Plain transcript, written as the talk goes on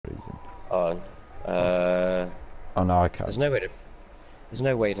using? Oh, Oh no, I can. there's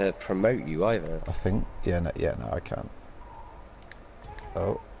no way to promote you either. I think. Yeah, no, I can.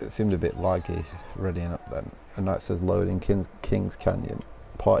 Oh, it seemed a bit laggy readying up then. And now it says loading Kings Canyon.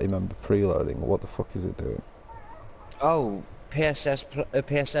 Party member preloading. What the fuck is it doing? Oh,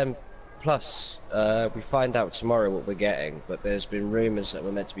 PSM Plus. We find out tomorrow what we're getting, but there's been rumours that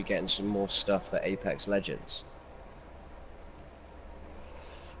we're meant to be getting some more stuff for Apex Legends.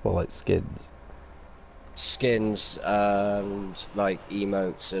 Well, like skins. Skins and like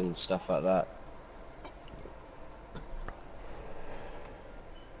emotes and stuff like that.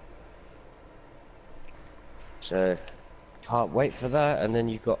 So can't wait for that. And then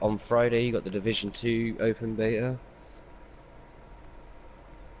you've got on Friday you got the Division 2 open beta.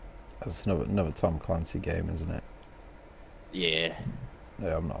 That's another Tom Clancy game, isn't it? Yeah.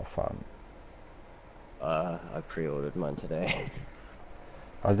 Yeah, I'm not a fan. I pre-ordered mine today.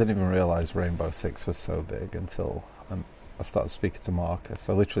 I didn't even realise Rainbow Six was so big until I started speaking to Marcus.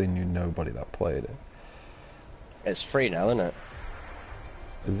 I literally knew nobody that played it. It's free now, isn't it?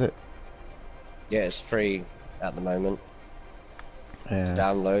 Is it? Yeah, it's free at the moment Yeah. to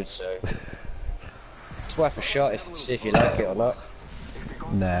download, so it's worth a shot see if you like it or not.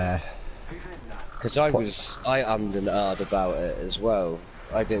 Nah. Because I ummed and ahed about it as well.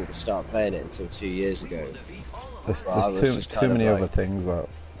 I didn't start playing it until 2 years ago. There's too many other things though.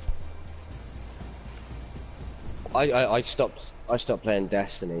 I stopped playing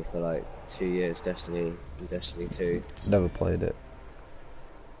Destiny for like 2 years. Destiny and Destiny 2. Never played it.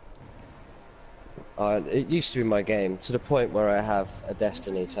 It used to be my game to the point where I have a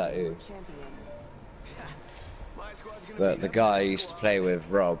Destiny tattoo. But the guy I used to play with,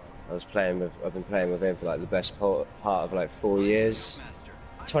 Rob, I've been playing with him for like the best part of like 4 years.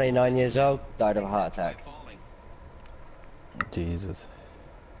 29 years old, died of a heart attack. Jesus.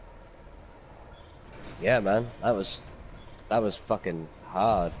 Yeah, man, that was fucking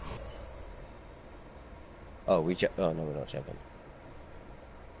hard. Oh, oh no, we're not jumping.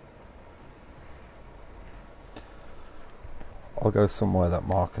 I'll go somewhere that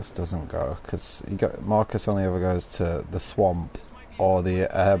Marcus doesn't go, because Marcus only ever goes to the swamp or the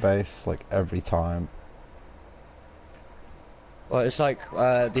airbase, like, every time. Well, it's like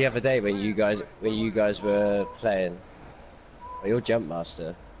the other day when you guys were playing. Oh, you're Jump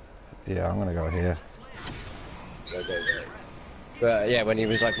Master. Yeah, I'm gonna go here. But yeah, when he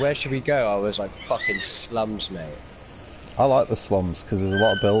was like, "Where should we go?" I was like, "Fucking slums, mate." I like the slums because there's a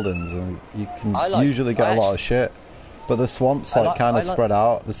lot of buildings and you can usually get a lot of shit. But the swamp's like kind of spread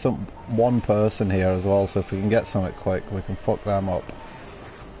out. There's one person here as well, so if we can get something quick, we can fuck them up.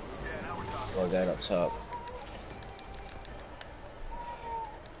 We're going up top.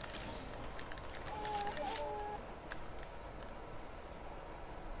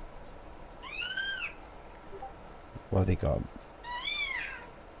 Where they gone?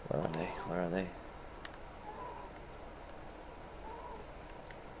 Where are they? Where are they?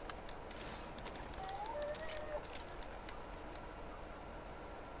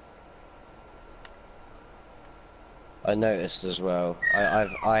 I noticed as well.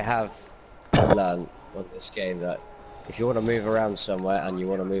 I have learned on this game that if you want to move around somewhere and you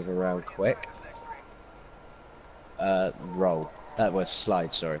want to move around quick, roll. That was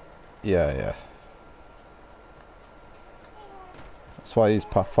slide. Sorry. Yeah, yeah. That's why I use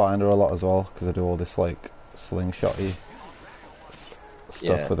Pathfinder a lot as well, because I do all this like slingshotty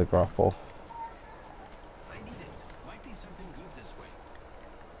stuff with a grapple.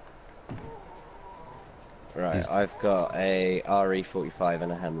 Right, I've got a RE45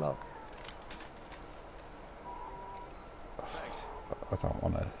 and a Hemlock. I don't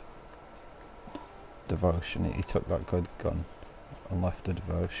want a devotion. He took that good gun and left a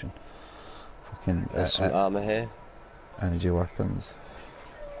devotion. Fucking There's some armor here. Energy weapons.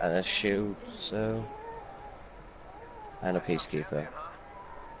 And a shield, so... And a Peacekeeper.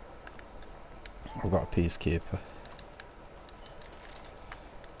 I've got a Peacekeeper.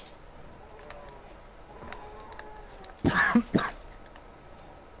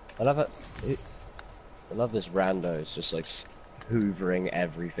 I love it. I love this rando. It's just like hoovering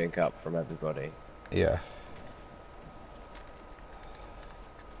everything up from everybody. Yeah.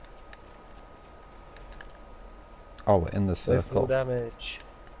 Oh, we're in the circle. Full damage.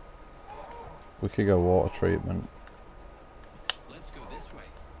 We could go water treatment. Let's go this way.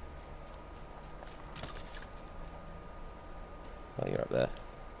 Oh, you're up there.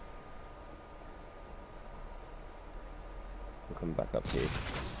 We'll come back up to you.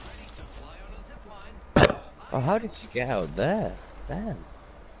 Oh, how did you get out there? Damn.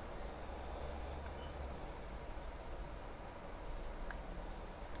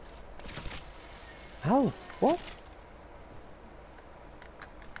 How? What?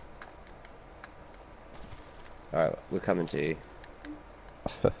 Alright, we're coming to you.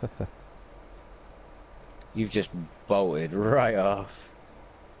 You've just bolted right off.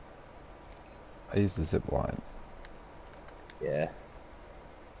 I used the zip line. Yeah.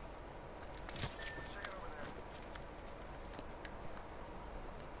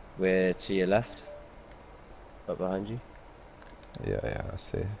 We're to your left. Up behind you. Yeah, I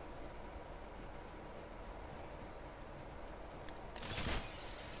see.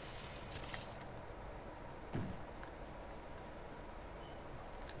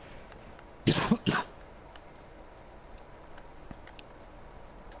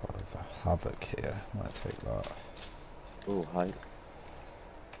 Oh, there's a havoc here. Might take that. Oh,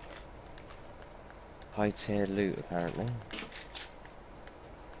 high tier loot apparently.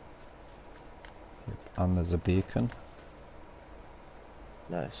 Yep. And there's a beacon.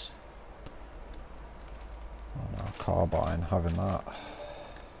 Nice. Oh no, carbine, having that.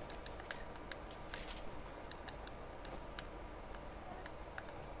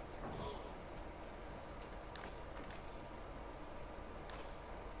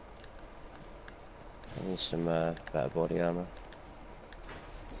 I need some better body armor.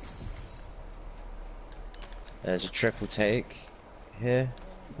 There's a triple take here.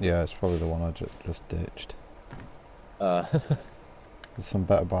 Yeah, it's probably the one I just ditched. There's some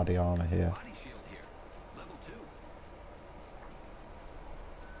better body armor here. Body shield here. Level 2.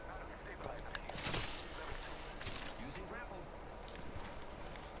 Using grapple.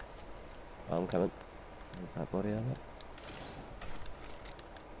 I'm coming. That body armor.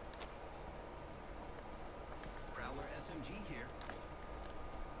 Prowler SMG here.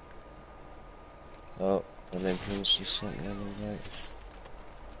 Oh, Olympians just sent me an invite.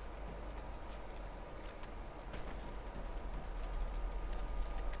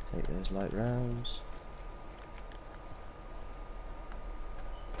 Take those light rounds.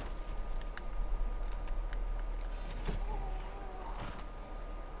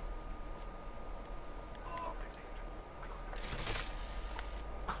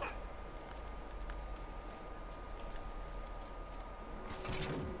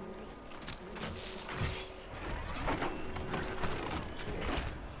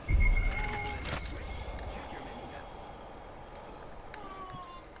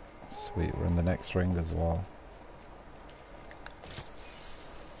 Sweet, we're in the next ring as well.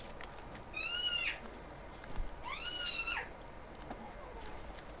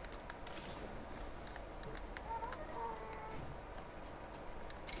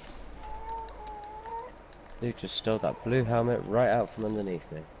 Dude just stole that blue helmet right out from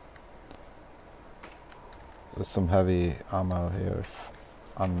underneath me. There's some heavy ammo here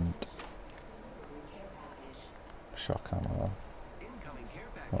and shock ammo. Incoming care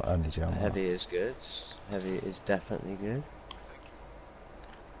package. Not energy ammo. Heavy is good. Heavy is definitely good.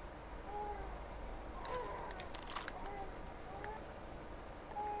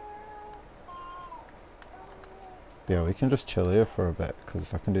 Yeah, we can just chill here for a bit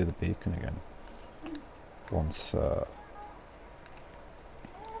because I can do the beacon again once the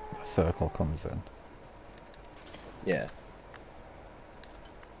circle comes in. Yeah.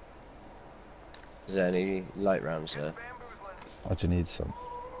 Is there any light rounds there? Or do you need some?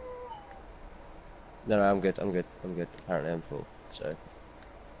 No, I'm good. Apparently I'm full. So,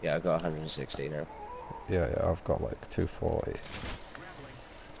 yeah, I've got 160 now. Yeah, I've got like 240.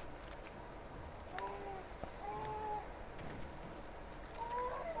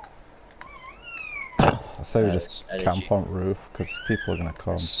 I say we just camp on roof because people are gonna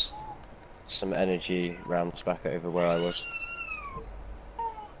come. There's some energy rounds back over where I was.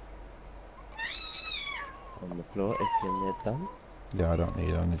 On the floor if you're near done. Yeah, I don't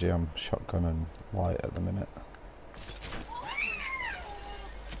need energy. I'm shotgun and light at the minute.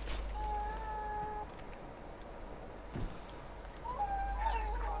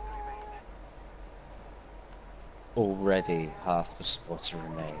 Already half the squads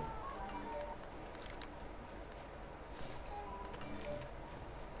remain.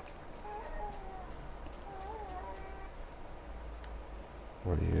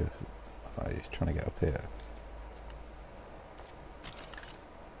 What are you? Are you trying to get up here?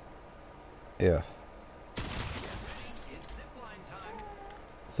 Yeah. It's zipline time.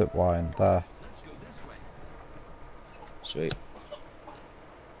 Zip line there. Let's go this way. Sweet.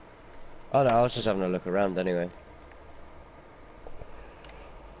 Oh no, I was just having a look around anyway.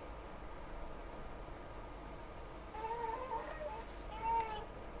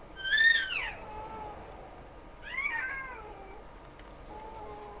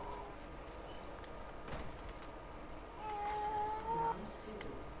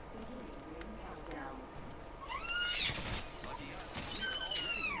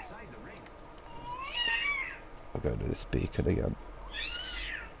 I'll go to this beacon again.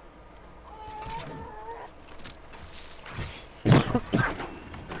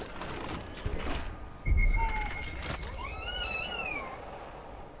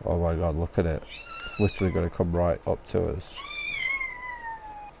 Oh my god, look at it. It's literally going to come right up to us.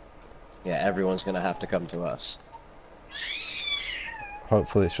 Yeah, everyone's going to have to come to us.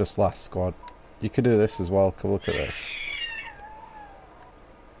 Hopefully it's just last squad. You could do this as well. Come look at this.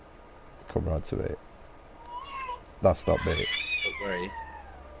 Come round to me. That's not me. Where are you?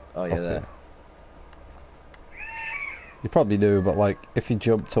 Oh, you're there. You probably do, but like, if you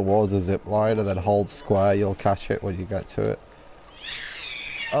jump towards a zip line and then hold square, you'll catch it when you get to it.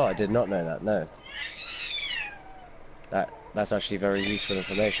 Oh, I did not know that, no. That's actually very useful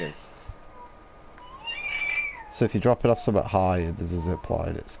information. So if you drop it off somewhat high and there's a zip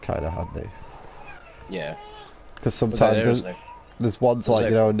line, it's kind of handy. Yeah. Because sometimes there's ones like,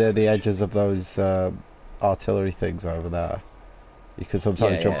 you know, near the edges of those artillery things over there. You can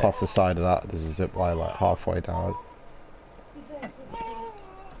sometimes jump off the side of that, there's a zip line like halfway down.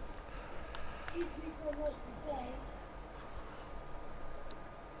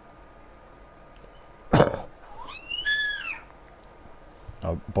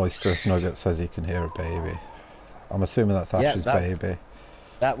 Oh, Boisterous Nugget says he can hear a baby. I'm assuming that's Ash's baby.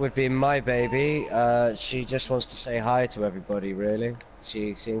 That would be my baby. She just wants to say hi to everybody, really.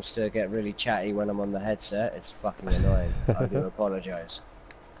 She seems to get really chatty when I'm on the headset. It's fucking annoying. I do apologise.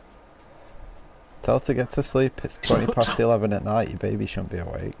 Tell her to get to sleep. It's 20 past 11 at night. Your baby shouldn't be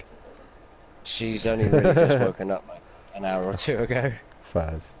awake. She's only really just woken up like an hour or two ago.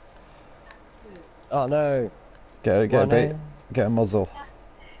 Fairs. Oh no. Get a muzzle.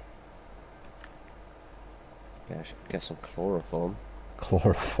 Get some chloroform.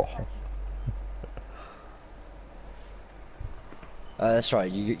 Chloroform. That's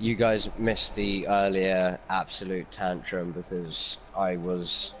right. You guys missed the earlier absolute tantrum because I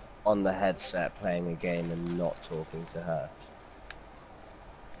was on the headset playing a game and not talking to her.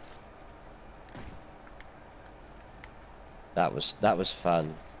 That was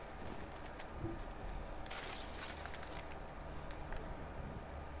fun.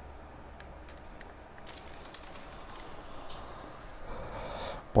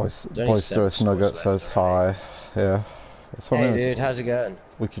 Boisterous Nugget says hi. Yeah. Hey dude, how's it going?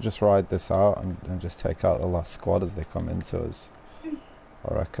 We could just ride this out and just take out the last squad as they come into us.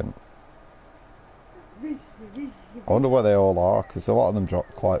 I reckon. I wonder where they all are, because a lot of them drop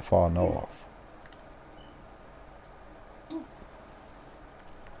quite far north.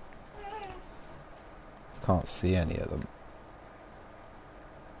 Can't see any of them.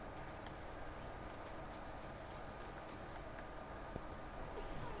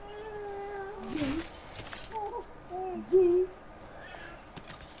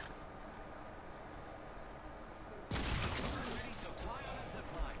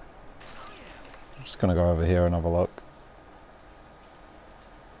 I'm just gonna go over here and have a look.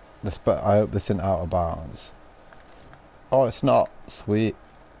 I hope this isn't out of bounds. Oh, it's not. Sweet.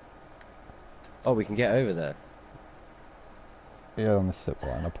 Oh, we can get over there. Yeah, on the zip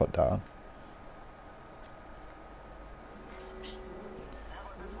line I put down.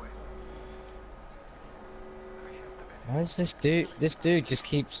 Why is this dude? This dude just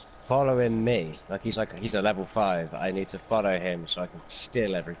keeps following me. Like he's a level 5. I need to follow him so I can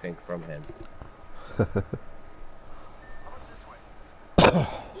steal everything from him.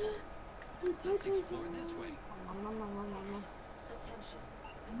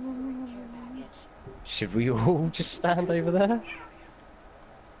 Should we all just stand over there?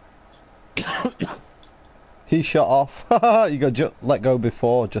 He shot off. You got let go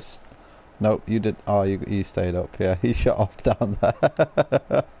before. Just nope. You did. Oh, you stayed up. Yeah, he shot off down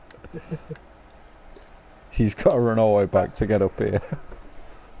there. He's got to run all the way back to get up here.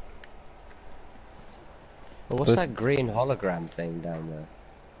 Well, what's that green hologram thing down there?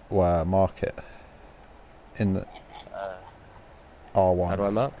 Where mark it? In the R1. How do I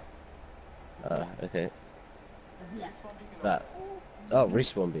mark? Okay. That. Oh,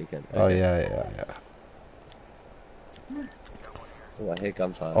 respawn beacon. Okay. Oh yeah. Oh, I hear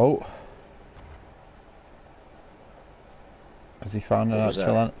gunfire. Oh. Has he found an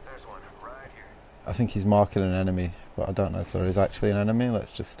actual? I think he's marking an enemy, but I don't know if there is actually an enemy.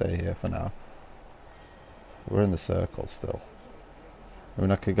 Let's just stay here for now. We're in the circle still. I mean,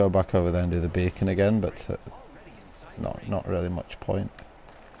 I could go back over there and do the beacon again, but not really much point.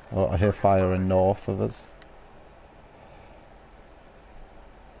 Oh, I hear fire in north of us.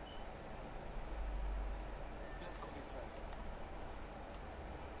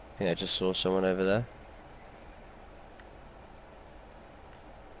 I think I just saw someone over there.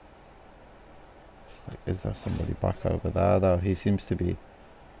 Like, is there somebody back over there though? He seems to be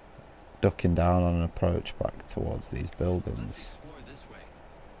ducking down on an approach back towards these buildings.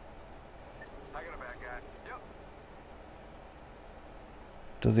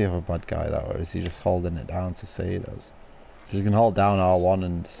 Does he have a bad guy though, or is he just holding it down to say he does? You can hold down R1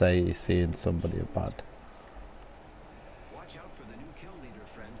 and say you're seeing somebody bad. Watch out for the new kill leader,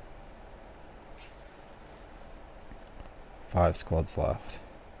 friend. 5 squads left.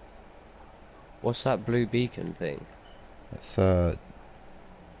 What's that blue beacon thing? It's a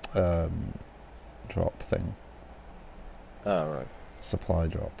drop thing. Oh, right. Supply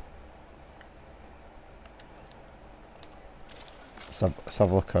drop. Let's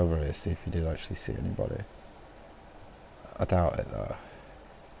have a look over here, see if you did actually see anybody. I doubt it though.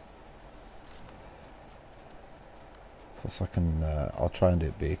 Plus I can, I'll try and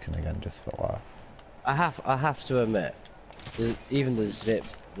do beacon again just for laugh. I have to admit, even the zip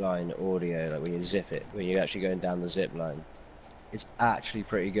line audio, like when you zip it, when you're actually going down the zip line, it's actually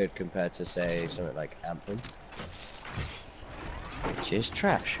pretty good compared to say something like Anthem, which is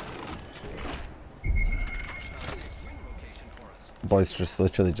trash. Boisterous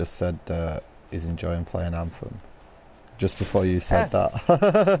literally just said he's enjoying playing Anthem. Just before you said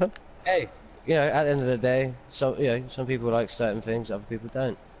that. Hey, you know, at the end of the day, some people like certain things, other people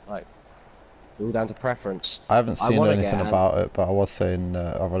don't. Like, it's all down to preference. I haven't seen anything about it, but I was saying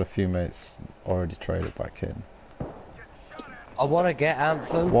I've had a few mates already traded back in. I want to get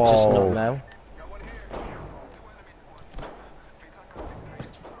Anthem, Whoa. just not now.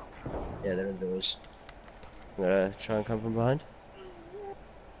 Yeah, they're indoors. I'm gonna try and come from behind.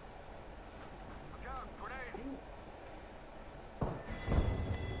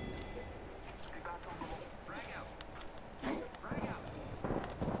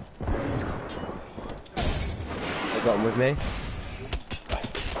 Got him with me.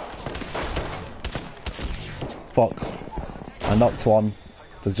 Fuck. I knocked one.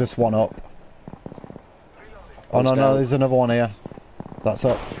 There's just one up. Oh no, there's another one here. That's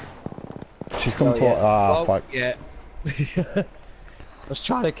up. She's come to fuck. Yeah. I was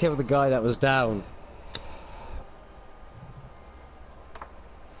trying to kill the guy that was down.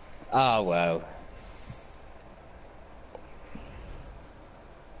 Oh well.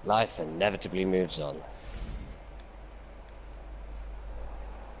 Life inevitably moves on.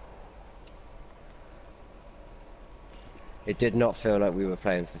 It did not feel like we were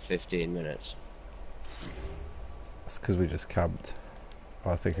playing for 15 minutes. That's because we just cabbed.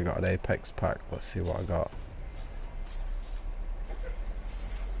 Oh, I think I got an Apex pack. Let's see what I got.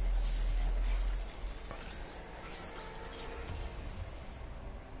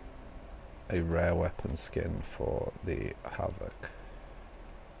 A rare weapon skin for the Havoc.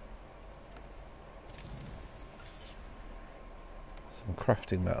 Some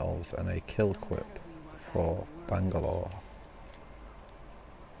crafting metals and a kill quip for Bangalore.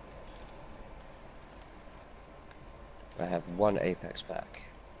 I have one Apex pack.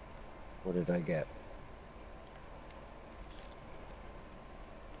 What did I get?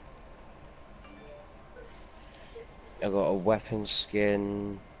 I got a weapon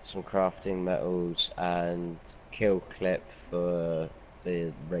skin, some crafting metals, and kill clip for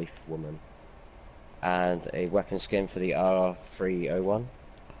the Wraith woman. And a weapon skin for the R301.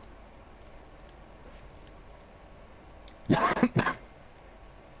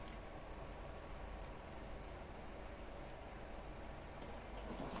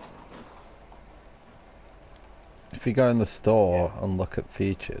 If you go in the store and look at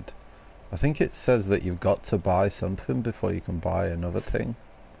featured, I think it says that you've got to buy something before you can buy another thing,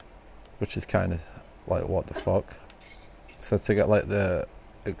 which is kind of like, what the fuck. So to get like the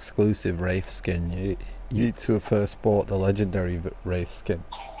exclusive Wraith skin, you need to have first bought the legendary Wraith skin.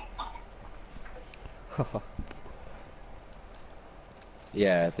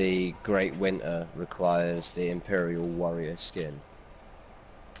 Yeah, the Great Winter requires the Imperial Warrior skin.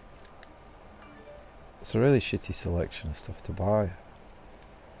 It's a really shitty selection of stuff to buy.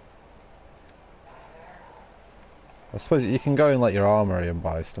 I suppose you can go in like your armory and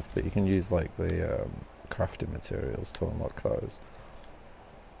buy stuff, but you can use like the crafting materials to unlock those.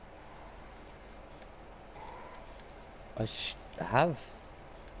 I have.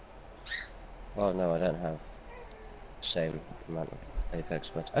 Oh no, I don't have the same amount of Apex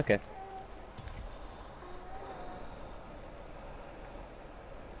squads. Okay.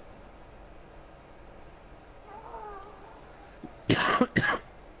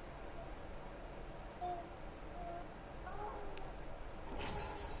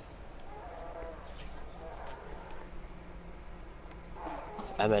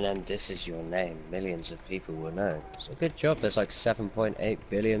 Eminem, this is your name. Millions of people will know. So good job. There's like 7.8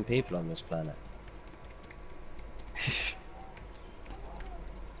 billion people on this planet.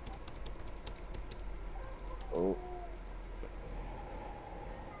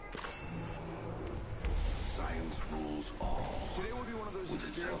 Today will be one of those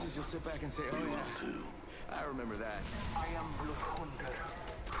experiences you'll sit back and say, oh yeah, I remember that. I am Bloodhunter.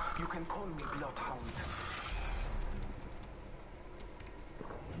 You can call me Bloodhound.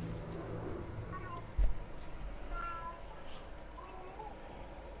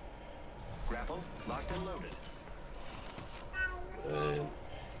 Grapple, locked and loaded.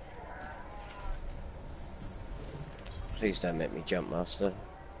 Please don't make me jump, master.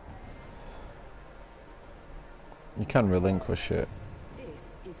 You can relinquish it.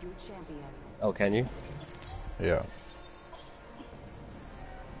 This is your champion. Oh, can you? Yeah.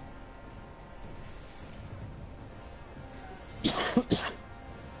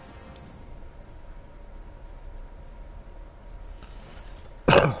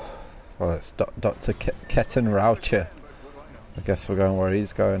 Well, it's Dr. Ketan Raucher. I guess we're going where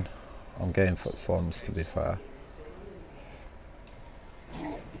he's going. I'm going for slums, to be fair.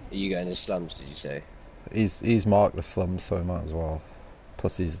 Are you going to slums, did you say? He's marked the slums, so he might as well.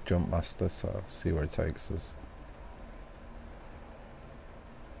 Plus he's a jump master, so I'll see where he takes us.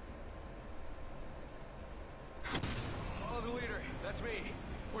 Oh, the leader, that's me.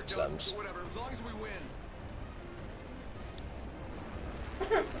 We're done, Slums. so whatever, as long as we win.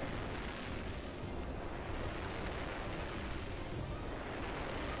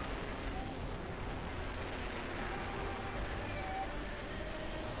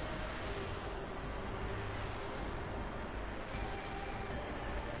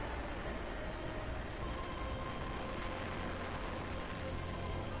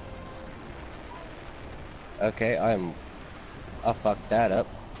 Okay, I fucked that up.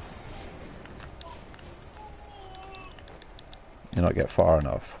 You not get far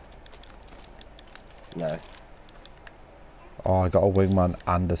enough. No. Oh, I got a wingman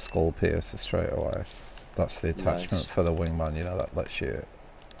and a skull piercer straight away. That's the attachment for the wingman, you know, that lets you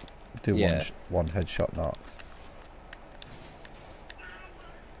do one headshot knocks.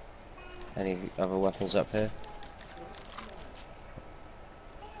 Any other weapons up here?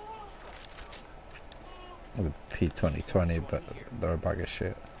 There's a P2020, but they're a bag of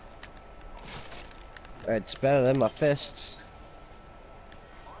shit. It's better than my fists.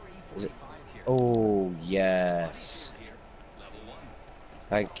 Is it? Oh, yes.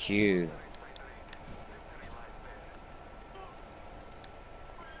 Thank you.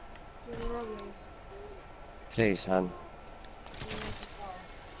 Please, hon.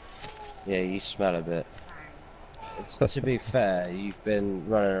 Yeah, you smell a bit. To be fair, you've been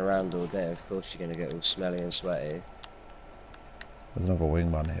running around all day. Of course you're going to get all smelly and sweaty. There's another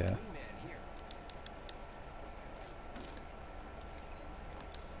wingman here.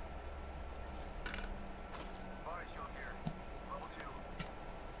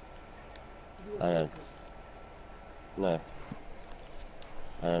 No.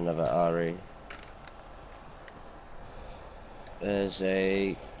 And another RE. There's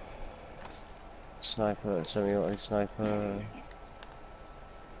a sniper, semi-auto sniper.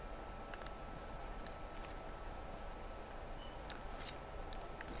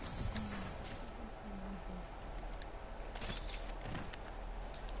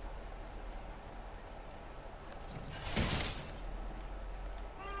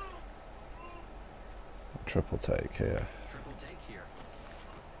 Triple take here. Triple take here.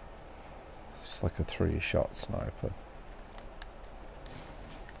 It's like a 3-shot sniper.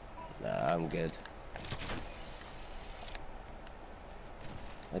 Nah, I'm good.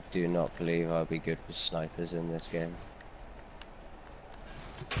 I do not believe I'll be good with snipers in this game.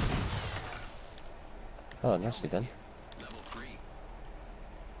 Oh, nicely done. Level 3.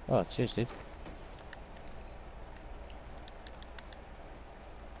 Oh, cheers, dude.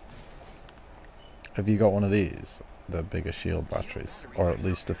 Have you got one of these? The bigger shield batteries? Or at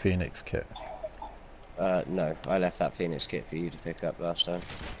least the Phoenix kit? No. I left that Phoenix kit for you to pick up last time.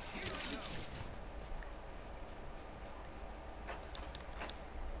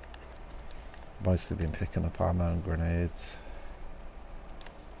 Mostly been picking up ammo and grenades.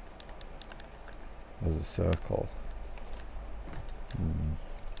 There's a circle.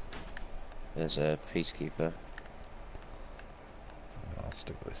 There's a peacekeeper. I'll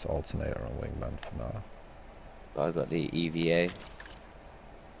stick with this alternator and wingman for now. I got the EVA.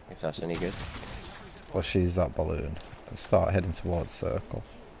 If that's any good. Let's use that balloon and start heading towards circle.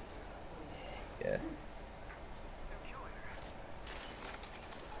 Yeah.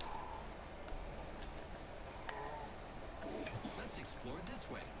 Let's explore this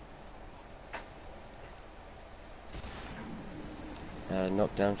way.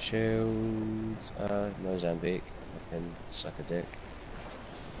 Knockdown shields. Mozambique. I can suck a dick.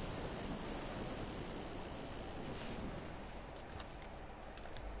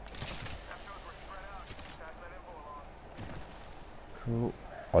 Ooh.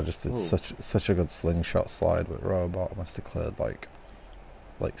 I just did such a good slingshot slide with robot. I must have cleared like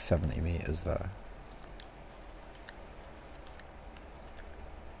 70 meters there.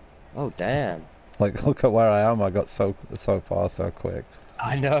 Oh damn! Like, look at where I am. I got so far so quick.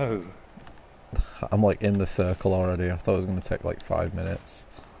 I know. I'm like in the circle already. I thought it was going to take like 5 minutes.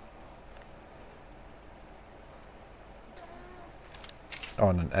 Oh,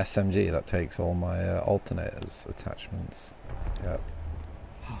 and an SMG that takes all my alternators attachments. Yep.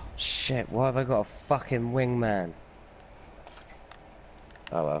 Shit, why have I got a fucking wingman?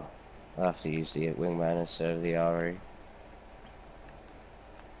 Oh well. I'll have to use the wingman instead of the RE.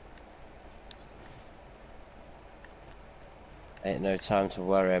 Ain't no time to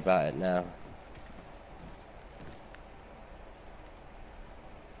worry about it now.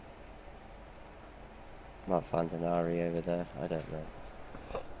 Might find an RE over there, I don't know.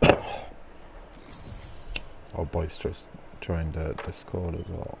 Oh, Boisterous joined Discord as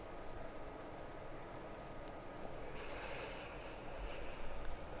well.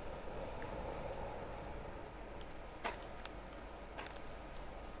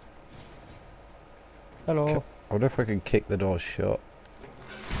 Hello. I wonder if I can kick the door shut.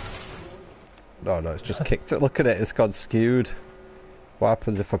 No, it's just kicked it. Look at it, it's gone skewed. What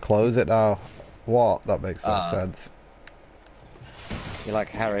happens if I close it now? What? That makes no sense. You're like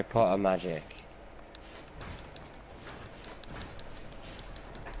Harry Potter magic.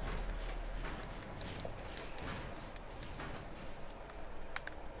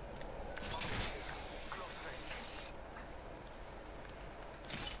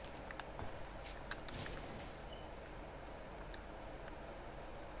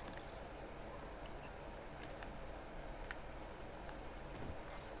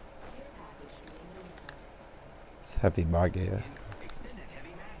 Heavy mag here.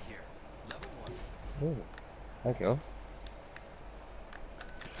 Ooh, thank you.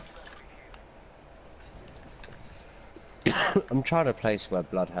 I'm trying to place where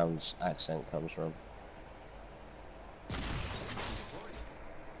Bloodhound's accent comes from.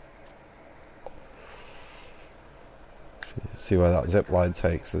 See where that zip line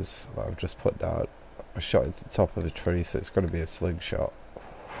takes us that I've just put down. I shot it to the top of a tree, so it's going to be a slingshot.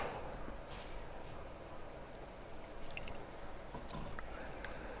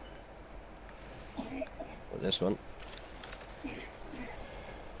 This one.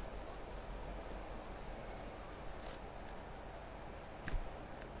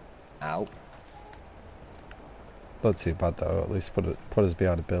 Ow. Not too bad though, at least put us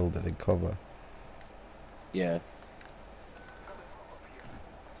behind a building in cover. Yeah.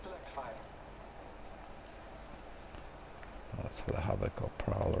 Oh, that's for the Havoc or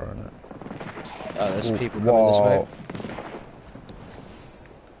Prowler, isn't it? Oh, there's people coming this way.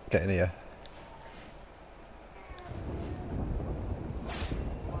 Get in here.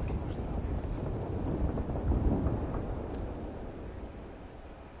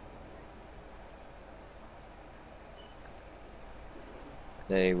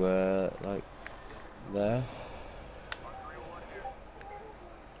 They were like there.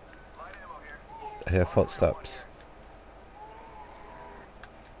 I hear footsteps.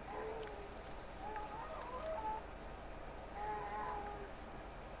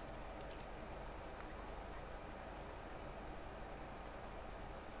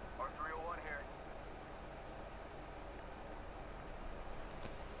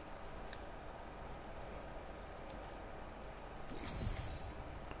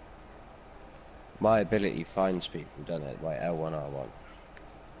 My ability finds people, doesn't it? Like L1, R1.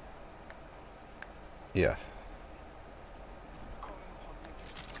 Yeah.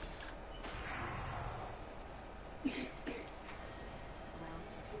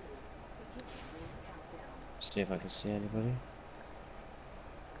 See if I can see anybody.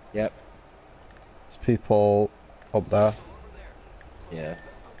 Yep. There's people up there. Yeah.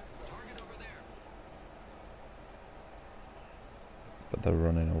 But they're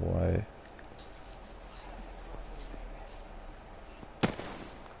running away.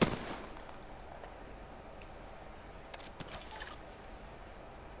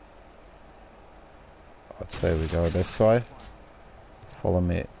 I'd say we go this way. Follow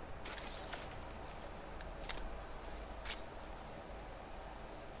me.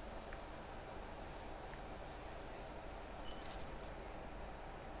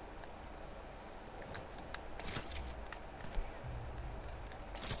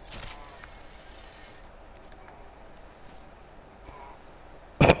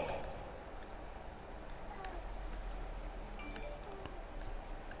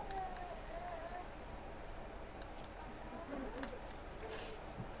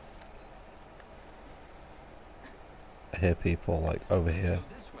 hear people like over here.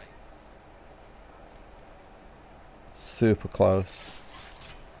 Super close.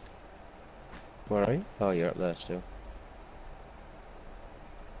 Where are you? Oh, you're up there still.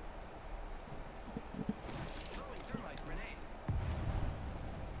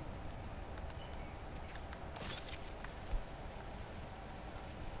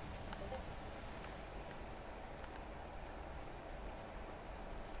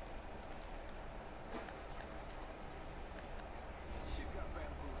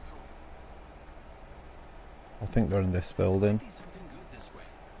 I think they're in this building.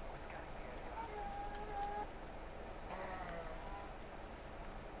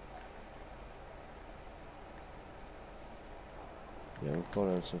 Yeah, I'm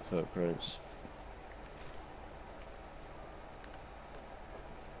following some footprints.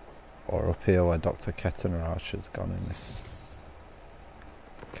 Or up here where Dr. Kettenrausch has gone in this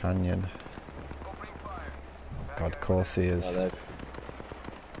canyon. Oh God, of course he is. Oh,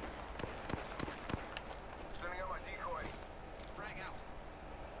 Sending out my decoy. Frag out.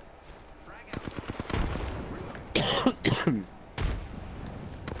 Frag out.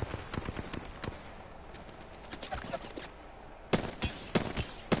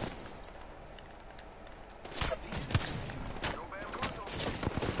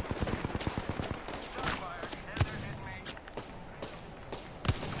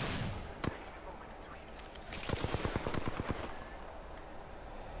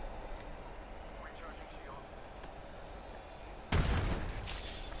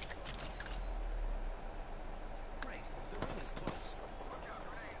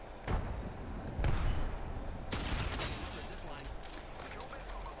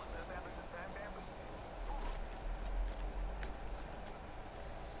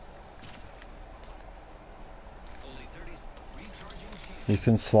 You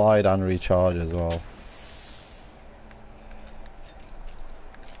can slide and recharge as well.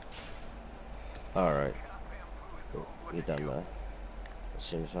 alright. You're done there. It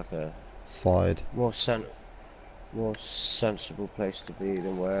seems like a Slide. more sensible place to be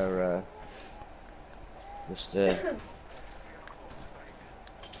than where Mr.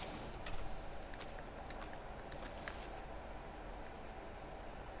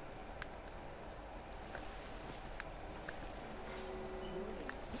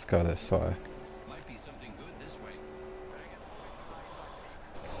 Let's go this way. Might be something good this way.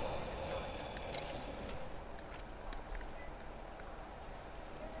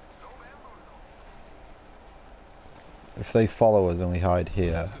 If they follow us and we hide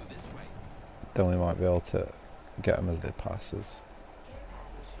here, then we might be able to get them as they pass us.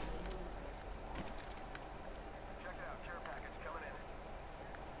 Check it out. Care package coming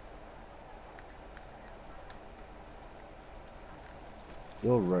in.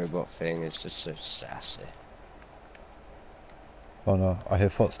 Your robot thing is just so sassy. Oh no, I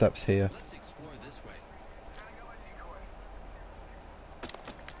hear footsteps here. Let's explore this way. Sending out my decoy.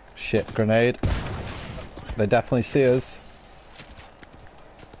 Shit, grenade. They definitely see us.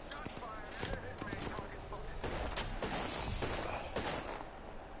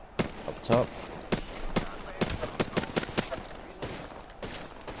 Up top.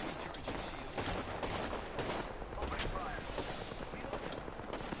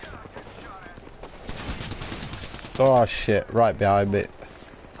 Oh shit, right behind me.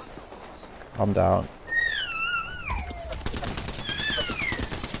 I'm down.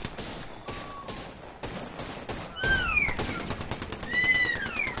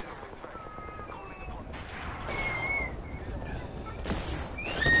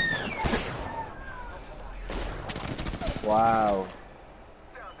 Wow.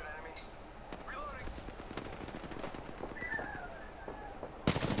 Down an enemy. Reloading.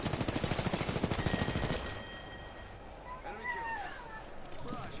 Enemy killed.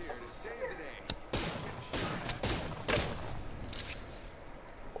 Barrage here to save the day.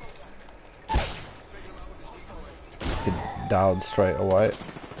 Get down straight away.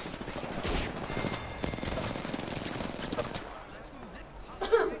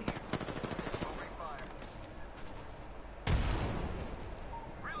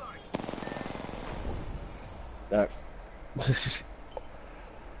 No.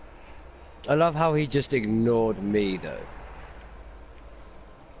 I love how he just ignored me though.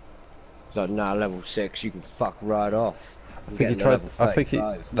 It's like, nah, level 6, you can fuck right off. I think he tried. I think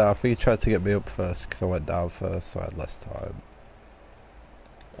he tried to get me up first because I went down first, so I had less time.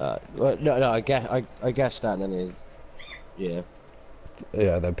 Well, no, I guess that, and then he, yeah.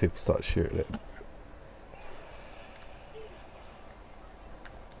 Yeah, then people start shooting it.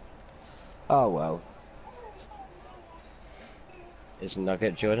 Oh well. Is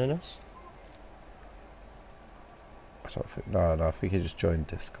Nugget joining us? I don't think, no, I think he just joined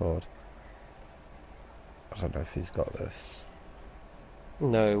Discord. I don't know if he's got this.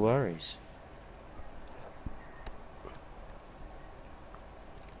 No worries.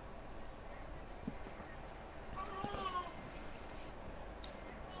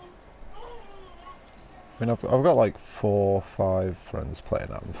 I mean, I've got like 4 or 5 friends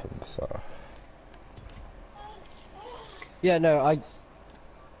playing Anthem, so... Yeah, no,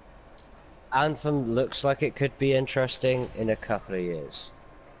 Anthem looks like it could be interesting in a couple of years.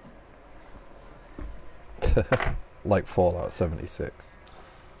 Like Fallout 76.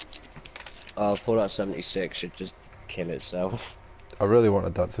 Fallout 76 should just kill itself. I really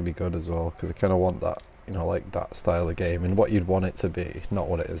wanted that to be good as well, because I kind of want that, you know, like that style of game, and what you'd want it to be, not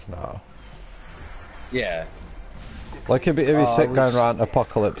what it is now. Yeah. Like, it'd be sick going around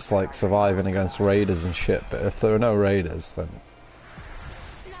Apocalypse, like, surviving against raiders and shit, but if there are no raiders, then...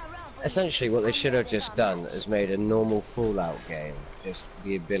 Essentially, what they should have just done is made a normal Fallout game, just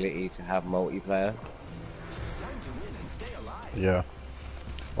the ability to have multiplayer. Yeah.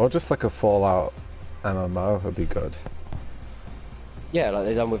 Or just like a Fallout MMO would be good. Yeah, like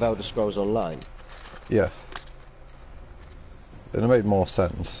they done with Elder Scrolls Online. Yeah. It made more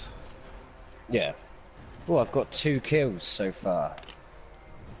sense. Yeah. Oh, I've got 2 kills so far.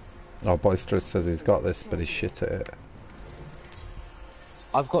 Oh, Boisterous says he's got this, but he's shit at it.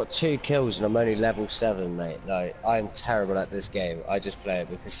 I've got 2 kills and I'm only level 7, mate. No, I'm terrible at this game. I just play it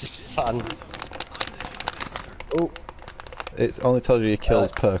because it's fun. Oh. It only tells you your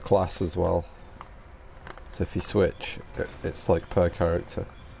kills per class as well. So if you switch, it's like per character.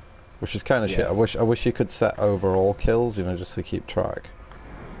 Which is kind of shit. I wish you could set overall kills, you know, just to keep track.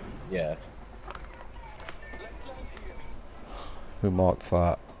 Yeah. Who marks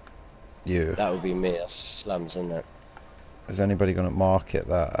that? You. That would be me. That's slums, isn't it? Is anybody going to mark it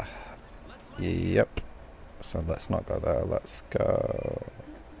there? Yep. So let's not go there. Let's go.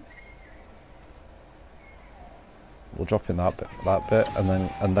 We'll drop in that bit,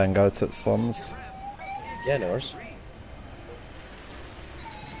 and then go to the slums. Yeah, no worries.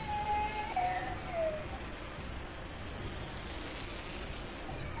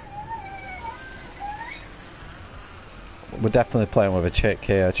 We're definitely playing with a chick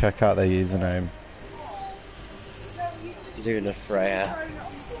here. Check out their username. You're doing a Freya.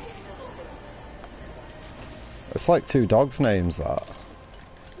 It's like 2 dogs' names, that.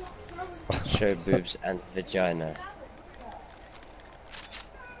 Show boobs and vagina.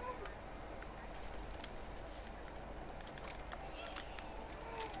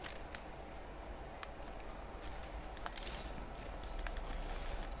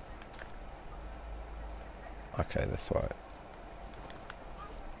 Okay, this way.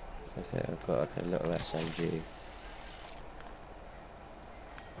 Okay, I've got like a little SMG.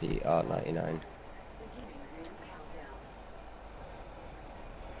 The R99.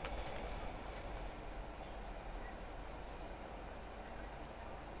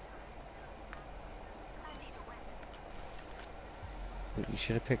 You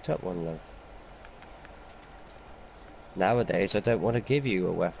should have picked up one, love. Nowadays, I don't want to give you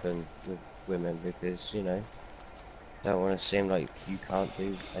a weapon with women because, you know, I don't want to seem like you can't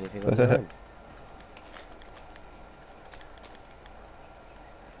do anything on your own.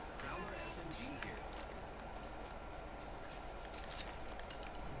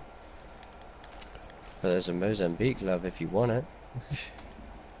 But there's a Mozambique, love, if you want it.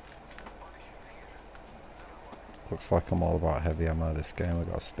 Looks like I'm all about heavy ammo this game. We've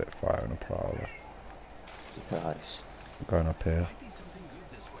got a Spitfire and a Prowler. Nice. I'm going up here.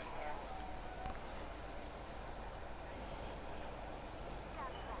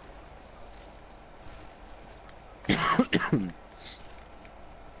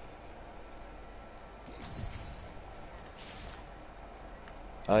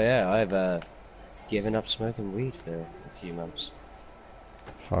 Oh yeah, I've given up smoking weed for a few months.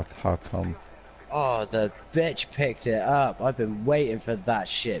 How come? Oh, the bitch picked it up. I've been waiting for that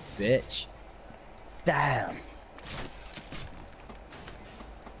shit, bitch. Damn.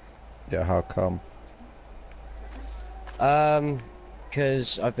 Yeah, how come?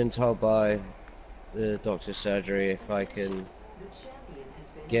 Because I've been told by the doctor's surgery if I can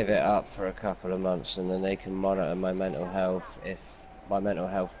give it up for a couple of months and then they can monitor my mental health. If my mental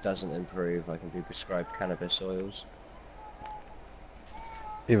health doesn't improve, I can be prescribed cannabis oils.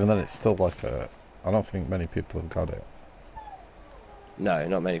 Even then, it's still like a... I don't think many people have got it. No,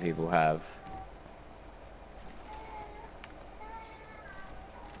 not many people have.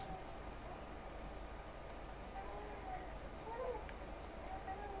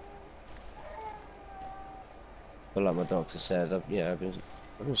 But like my doctor said, I've been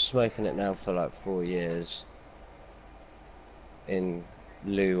smoking it now for like 4 years. in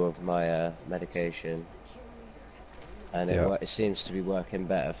lieu of my medication, and it seems to be working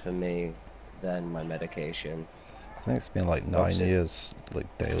better for me than my medication. I think it's been like 9 years, like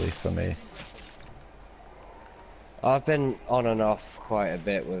daily for me. I've been on and off quite a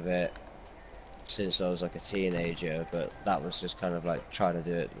bit with it since I was like a teenager, but that was just kind of like trying to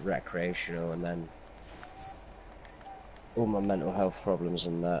do it recreational, and then all my mental health problems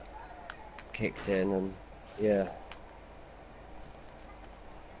and that kicked in, and yeah,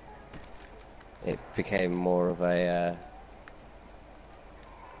 it became more of a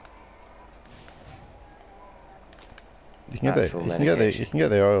you can get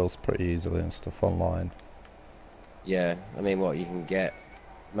the oils pretty easily and stuff online. Yeah, I mean, what you can get,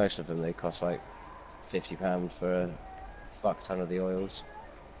 most of them, they cost like £50 for a fuck ton of the oils.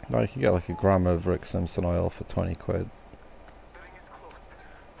 No, you can get like a gram of Rick Simpson oil for 20 quid.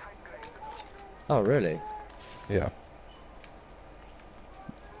 Oh, really? Yeah.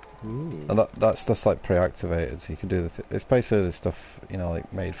 And that stuff's like pre-activated, so you can do it's basically the stuff, you know,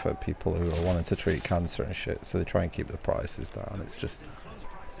 like made for people who are wanting to treat cancer and shit, so they try and keep the prices down. It's just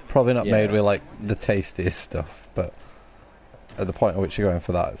probably not made with like the tastiest stuff, but at the point at which you're going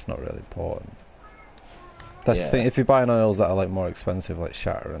for that, it's not really important. That's the thing, if you're buying oils that are like more expensive, like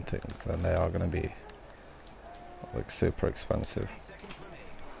Shatter and things, then they are going to be like super expensive.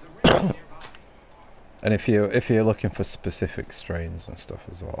 And if you're looking for specific strains and stuff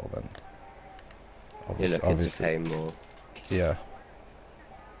as well, then obviously to pay more. Yeah.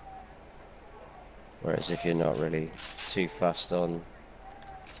 Whereas if you're not really too fussed on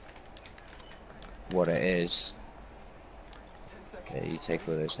what it is, okay, you take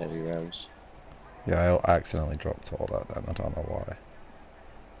all those heavy rounds. Yeah, I accidentally dropped all that then. I don't know why.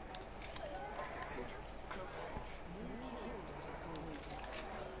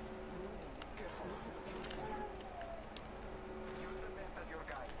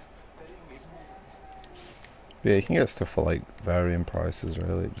 But yeah, you can get stuff for like varying prices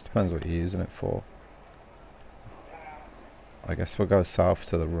really, it just depends what you're using it for. I guess we'll go south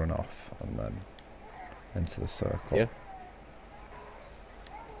to the runoff and then into the circle. Yeah.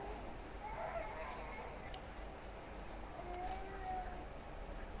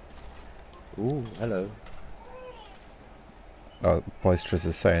 Ooh, hello. Oh, Boisterous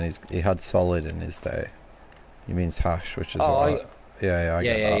is saying he had solid in his day. He means hash, which is I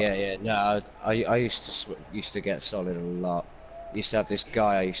get that. No, I used to get solid a lot. Used to have this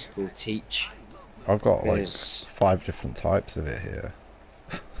guy I used to call Teach. I've got like 5 different types of it here.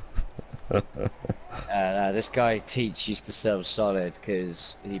 This guy Teach used to sell solid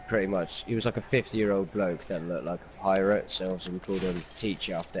because he was like a 50-year-old bloke that looked like a pirate, so obviously we called him Teach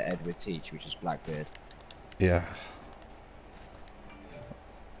after Edward Teach, which is Blackbeard. Yeah.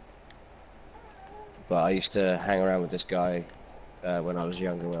 But I used to hang around with this guy when I was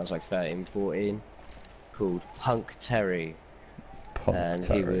younger, when I was like 13, 14, called Punk Terry.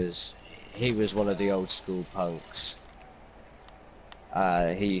 He was one of the old school punks.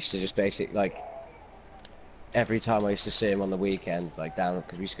 He used to just basically, like, every time I used to see him on the weekend, like down,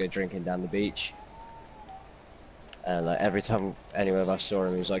 because we used to go drinking down the beach, and like every time any of us saw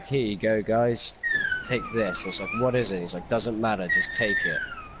him, he was like, "Here you go, guys, take this." It's like, "What is it?" He's like, "Doesn't matter, just take it."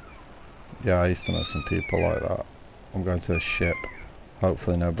 Yeah, I used to know some people like that. I'm going to the ship.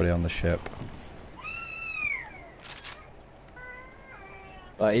 Hopefully nobody on the ship.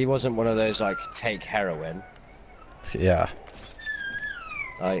 Like, he wasn't one of those, like, take heroin. Yeah.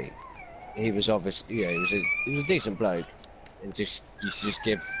 Like, he was obviously, yeah, he was a decent bloke, and just used to just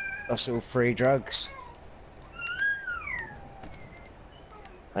give us all free drugs.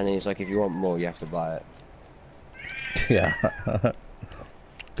 And he's like, if you want more, you have to buy it. Yeah.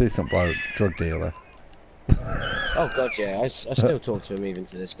 Decent bloke, drug dealer. Oh god, yeah, I still talk to him even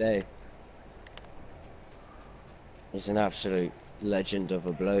to this day. He's an absolute legend of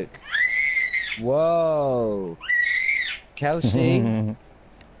a bloke. Whoa! Kelsey!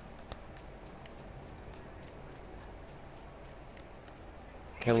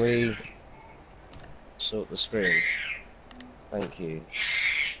 Can we sort the screen? Thank you.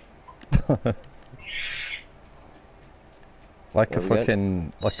 Like a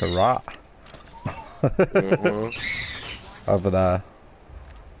fucking, like a rat. Over there.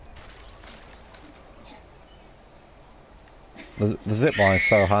 The zipline's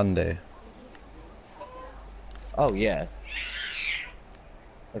so handy. Oh yeah.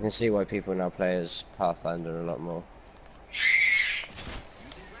 I can see why people now play as Pathfinder a lot more.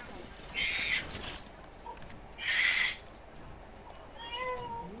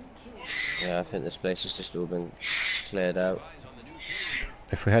 Yeah, I think this place has just all been cleared out.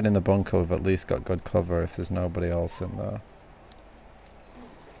 If we head in the bunker, we've at least got good cover if there's nobody else in there.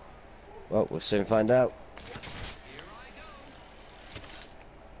 Well, we'll soon find out.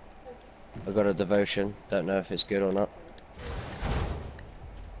 I got a devotion. Don't know if it's good or not.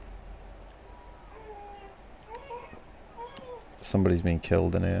 Somebody's been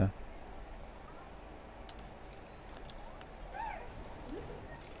killed in here.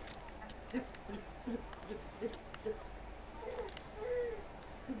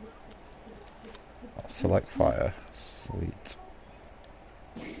 Select fire. Sweet.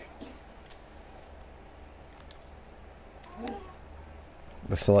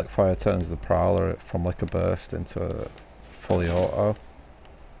 The select fire turns the prowler from like a burst into a fully auto.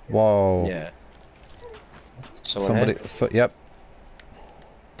 Whoa. Yeah. Somebody. So, yep.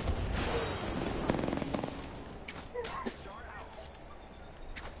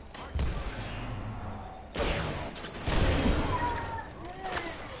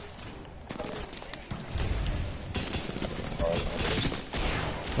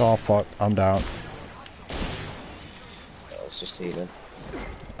 Oh fuck, I'm down. It's just healing.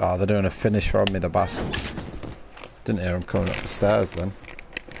 Oh, they're doing a finisher on me, the bastards. Didn't hear them coming up the stairs then.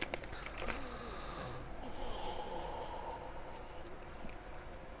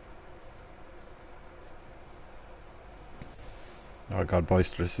 Oh god,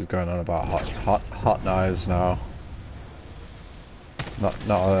 Boisterous is going on about hot knives now. Not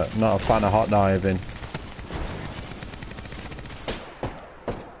a fan of hot kniving.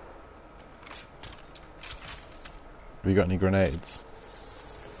 Have you got any grenades?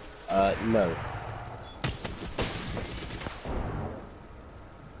 No.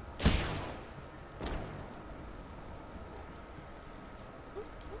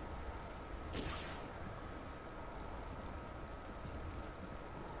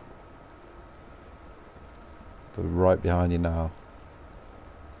 They're right behind you now.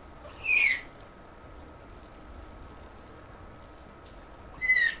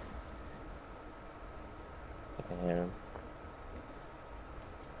 I can hear him.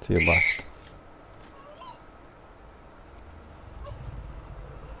 To your left.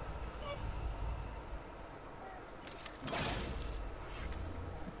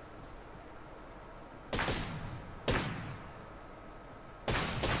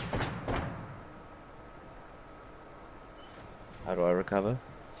 How do I recover?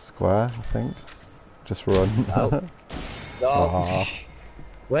 Square, I think. Just run. Oh. Oh.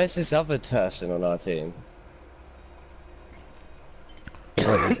 Where's this other person on our team?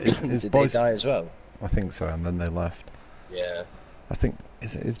 Wait, is Did they die as well? I think so, and then they left. Yeah. I think,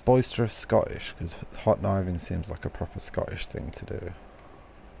 is Boisterous Scottish? Because hot kniving seems like a proper Scottish thing to do.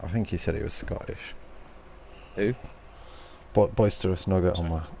 I think he said he was Scottish. Who? Boisterous Nugget on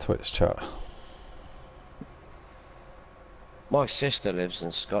my Twitch chat. My sister lives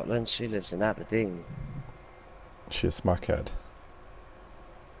in Scotland. She lives in Aberdeen. She's a smackhead.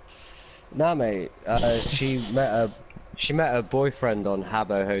 Nah, mate. She met her boyfriend on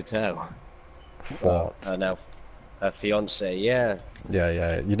Habbo Hotel. What? Now, her fiance. Yeah.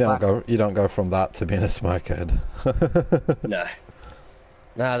 Yeah. You don't go from that to being a smackhead. No.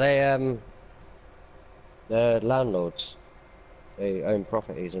 No, they're landlords. They own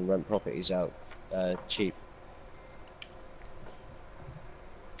properties and rent properties out cheap.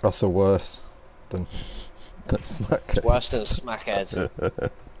 Also worse than smackhead. It's worse than smackhead.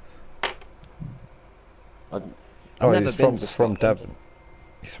 I've he's from Devon.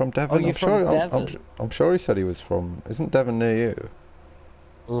 He's from Devon. Oh, you're from Devon? I'm sure he said he was from. Isn't Devon near you?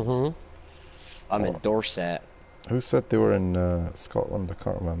 Mhm. I'm in Dorset. Who said they were in Scotland? I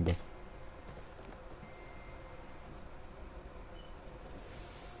can't remember.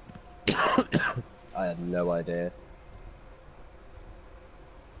 I have no idea.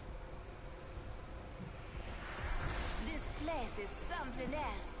 This place is something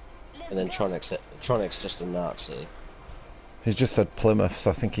else. And then Tronic's just a Nazi. He's just said Plymouth,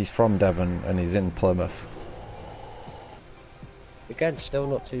 so I think he's from Devon and he's in Plymouth. Again, still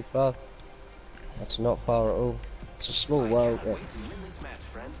not too far. That's not far at all. It's a small world. Yeah.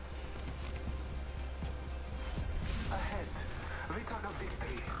 Ahead, we talk of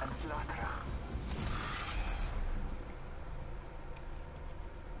victory and slaughter.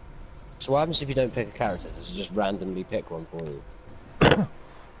 So what happens if you don't pick a character? Does it just randomly pick one for you?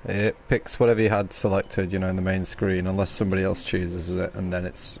 It picks whatever you had selected, you know, in the main screen, unless somebody else chooses it, and then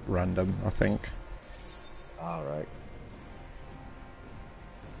it's random, I think. Alright.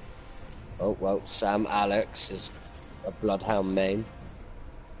 Oh, well, Sam Alex is a Bloodhound main.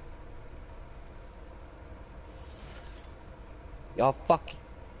 Oh, fuck.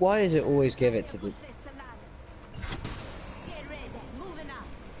 Why does it always give it to the... Place to land. Get ready. Moving up.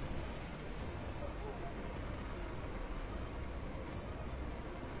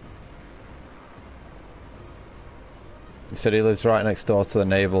 He said he lives right next door to the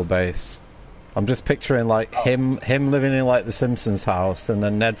naval base. I'm just picturing like him living in like the Simpsons house, and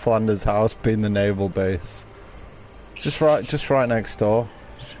then Ned Flanders' house being the naval base. Just right next door.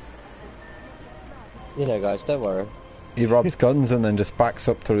 You know, guys, don't worry. He robs guns and then just backs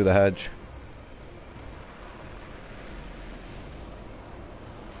up through the hedge.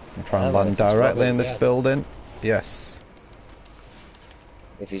 I'm trying to land directly in this building. Yes.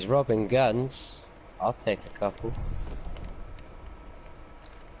 If he's robbing guns, I'll take a couple.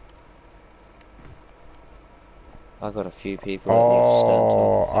 I got a few people that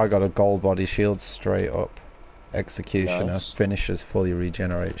need stun. I got a gold body shield straight up. Executioner, nice. Finishes fully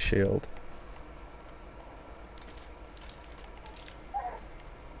regenerate shield.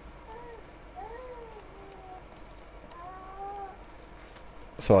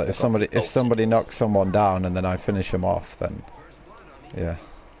 So like, if somebody knocks someone down and then I finish them off, then yeah,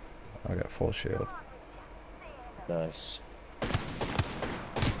 I get full shield. Nice.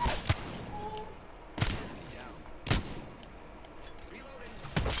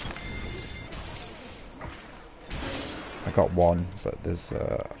 I got one, but there's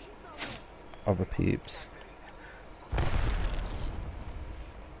other peeps.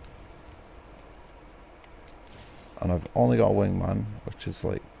 And I've only got a wingman, which is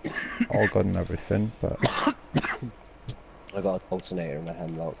like all good and everything, but I got an alternator in my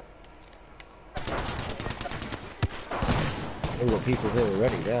hemlock. We've got people here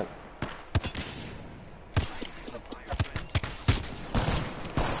already, yeah.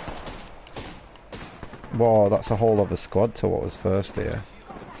 Whoa, that's a whole other squad to what was first here.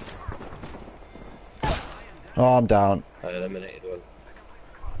 Oh, I'm down. I eliminated one.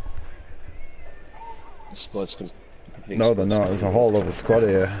 The squad's complete. No, they're not. There's a whole other squad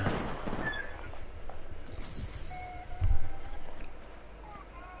here.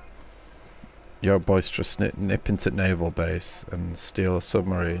 Your boisterous nip into naval base and steal a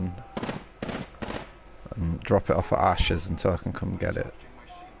submarine and drop it off at Ashes until I can come get it.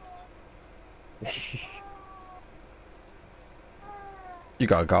 You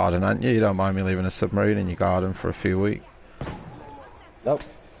got a garden, haven't you? You don't mind me leaving a submarine in your garden for a few weeks? Nope.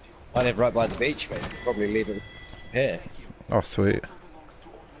 I live right by the beach, mate. Probably leave it here. Oh, sweet.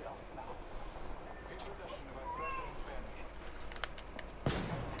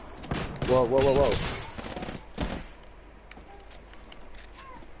 Whoa, whoa, whoa,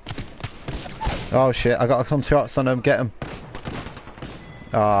 whoa. Oh shit, I got some shots on him, get him.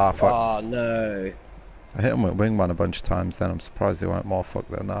 Ah, fuck. Oh no. I hit him with wingman a bunch of times then, I'm surprised they weren't more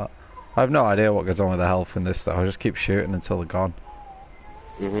fucked than that. I have no idea what goes on with the health in this though, I just keep shooting until they're gone.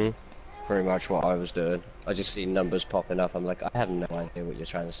 Pretty much what I was doing. I just see numbers popping up, I'm like, I have no idea what you're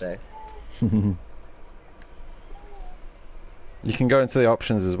trying to say. You can go into the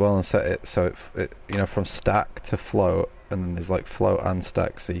options as well and set it so it you know, from stack to float, and then there's like float and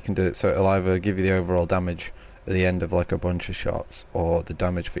stack, so you can do it so it'll either give you the overall damage at the end of like a bunch of shots, or the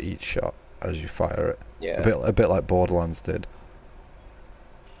damage for each shot as you fire it. Yeah. A bit like Borderlands did.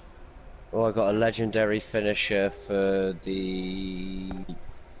 Well, I got a legendary finisher for the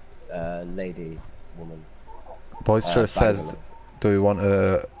lady woman. Boisterous says, do we want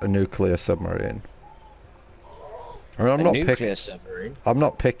a nuclear submarine? I mean, I'm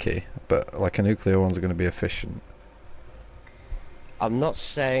not picky, but like a nuclear one's going to be efficient. I'm not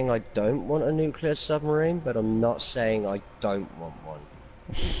saying I don't want a nuclear submarine, but I'm not saying I don't want one.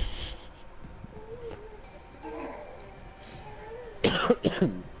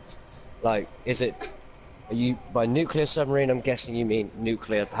 Like, are you, by nuclear submarine, I'm guessing you mean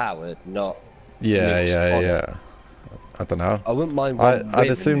nuclear powered, not Yeah. I don't know. I wouldn't mind one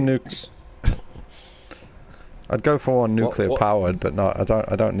I'd assume nukes. I'd go for one nuclear powered, but not.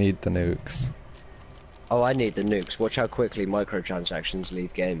 I don't need the nukes. Oh, I need the nukes. Watch how quickly microtransactions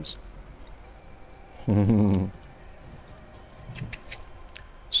leave games.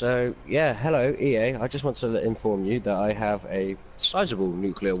 So, yeah, hello, EA. I just want to inform you that I have a sizable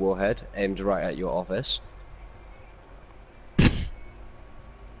nuclear warhead aimed right at your office.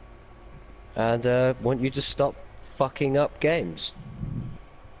 And want you to stop fucking up games.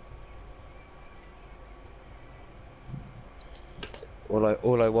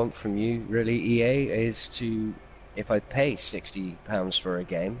 All I want from you, really, EA, is to, if I pay £60 for a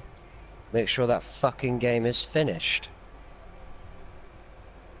game, make sure that fucking game is finished.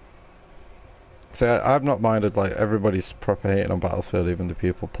 See, I've not minded, like, everybody's proper hating on Battlefield, even the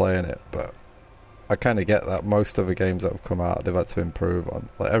people playing it, but I kind of get that most of the games that have come out, they've had to improve on.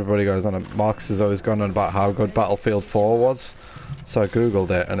 Like, everybody goes on, and Marcus has always gone on about how good Battlefield 4 was, so I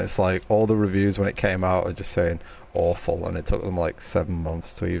googled it, and it's like, all the reviews when it came out are just saying, awful, and it took them like 7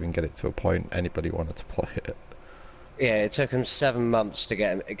 months to even get it to a point anybody wanted to play it. Yeah, it took him 7 months to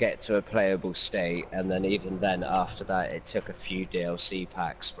get to a playable state, and then even then, after that, it took a few DLC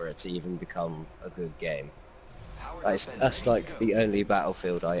packs for it to even become a good game. That's like the only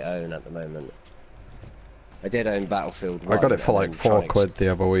Battlefield I own at the moment. I did own Battlefield 1. I got it for like £4 the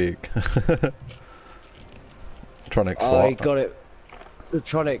other week. Tronics what? I got it.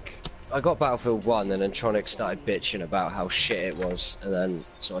 I got Battlefield 1, and then Tronic started bitching about how shit it was, and then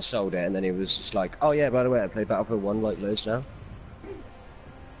so I sold it, and then he was just like, "Oh yeah, by the way, I play Battlefield 1 like loads now."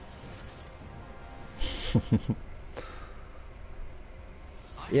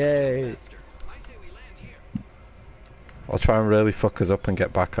 Yay! I'll try and really fuck us up and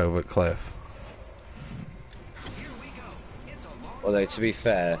get back over at Cliff. Although to be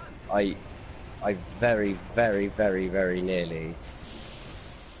fair, I very, very, very, very nearly.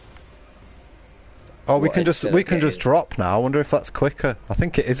 Oh, we can just drop now. I wonder if that's quicker. I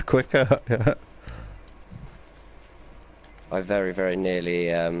think it is quicker. Yeah. I very, very nearly.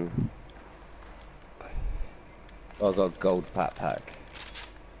 Well, I got a gold pack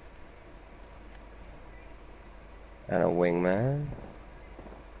and a wingman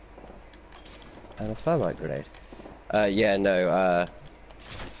and a thermite grenade. Yeah, no. I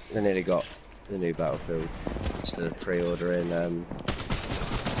nearly got the new Battlefield instead of pre-ordering.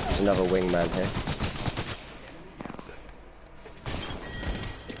 There's another wingman here.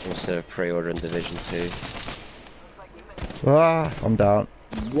 Instead of pre-ordering Division 2. Ah, I'm down.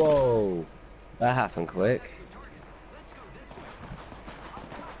 Whoa! That happened quick.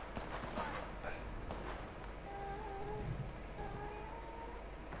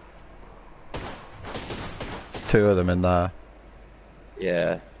 There's 2 of them in there.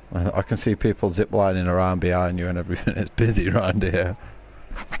 Yeah. I can see people ziplining around behind you and everything. It's busy around here.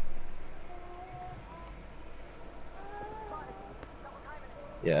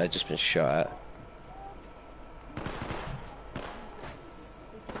 Yeah, I just been shot at.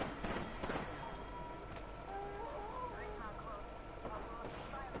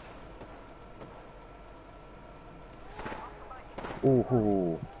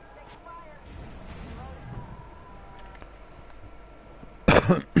 Ooh.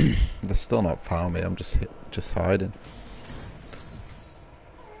 They've still not found me. I'm just hiding.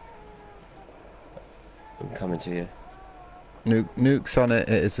 I'm coming to you. Nukes on it.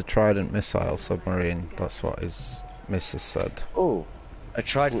 It is a Trident missile submarine. That's what his missus said. Oh, a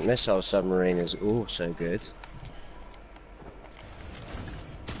Trident missile submarine is also good.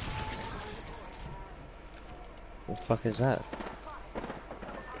 What the fuck is that?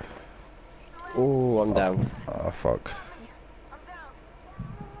 Oh, I'm down. Oh, fuck.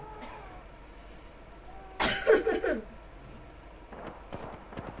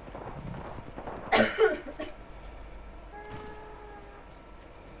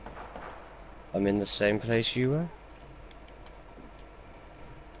 I'm in the same place you were?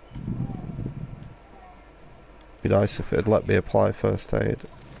 Be nice if it'd let me apply first aid.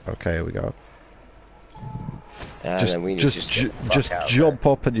 Okay, here we go. Just jump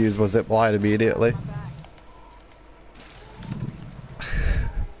up and use my zip line immediately.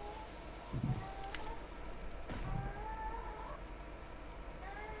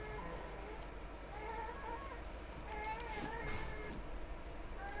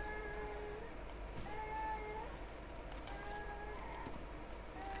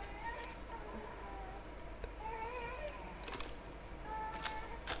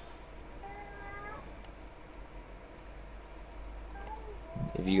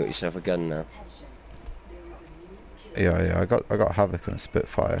 Have you got yourself a gun now? Yeah, I got Havoc and a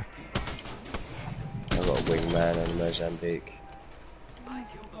Spitfire. I got a wingman and a Mozambique.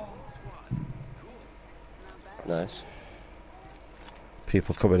 Nice.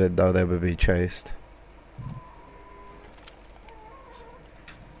 People coming in though, they would be chased.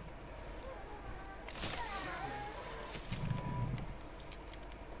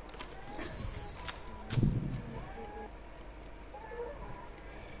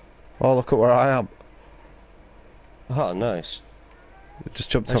 Oh, look at where I am. Oh, nice.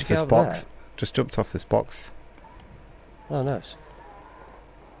 Just jumped off this box. Just jumped off this box. Oh, nice.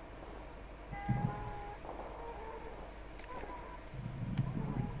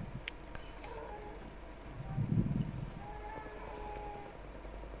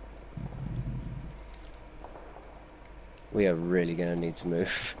 We are really going to need to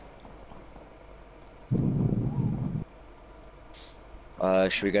move.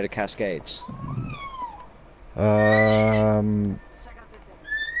 Should we go to Cascades? Yeah,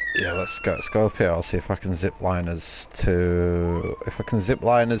 let's go up here. I'll see if I can zip line us to... If I can zip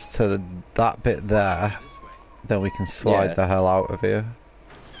line us to that bit there, then we can slide the hell out of here.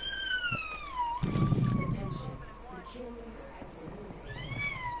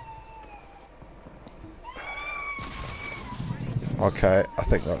 Okay, I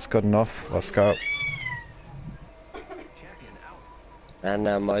think that's good enough. Let's go. And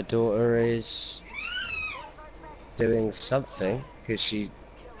now my daughter is doing something, because it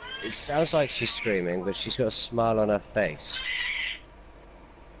sounds like she's screaming, but she's got a smile on her face.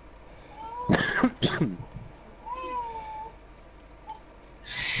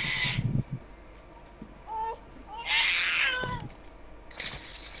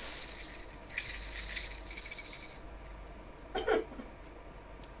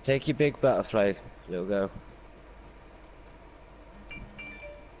 Take your big butterfly, little girl.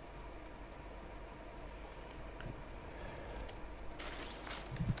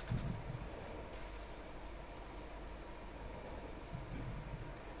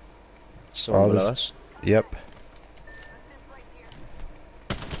 Someone below us? Yep.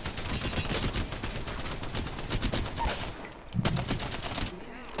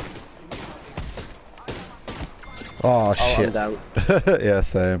 Oh shit. I'm down. Yeah,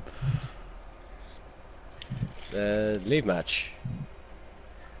 same. Leave match.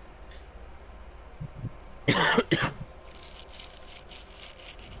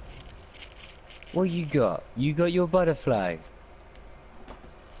 What you got? You got your butterfly.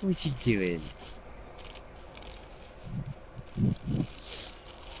 What's he doing?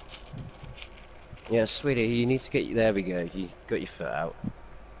 Yeah, sweetie, you need to get there we go. You got your foot out.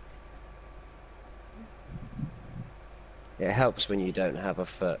 It helps when you don't have a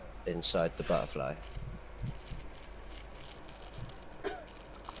foot inside the butterfly.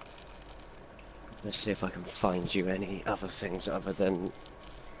 Let's see if I can find you any other things other than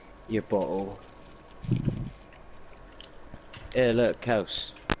your bottle. Here, look,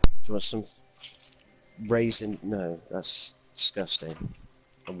 Kels. Do you want some raisin? No, that's disgusting.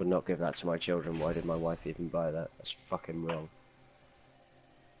 I would not give that to my children. Why did my wife even buy that? That's fucking wrong.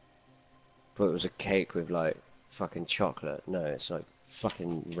 Thought it was a cake with like fucking chocolate. No, it's like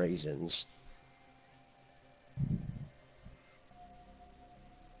fucking raisins.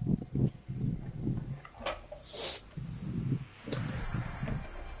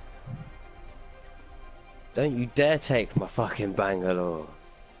 Don't you dare take my fucking Bangalore.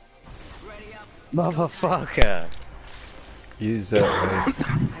 Motherfucker! Use it.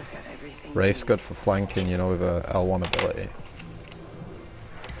 Rafe's good for flanking, you know, with a L1 ability.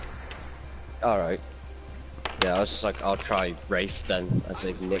 Alright. Yeah, I was just like, I'll try Rafe then, as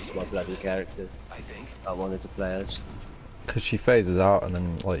they've nicked my bloody character. I wanted to play as. Because she phases out and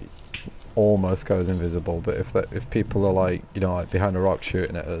then, like, almost goes invisible, but if people are, like, you know, like behind a rock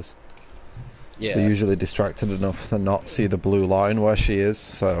shooting at us, yeah, they're usually distracted enough to not see the blue line where she is,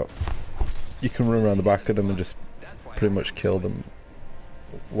 so you can run around the back of them and just pretty much kill them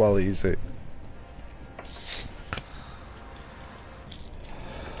well easy.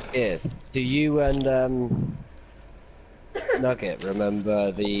 Yeah, do you and Nugget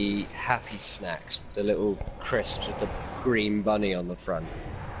remember the Happy Snacks, the little crisps with the green bunny on the front?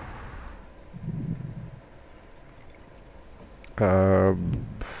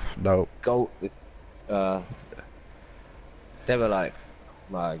 No. Gold, they were like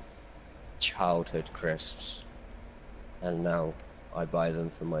my childhood crisps, and now I buy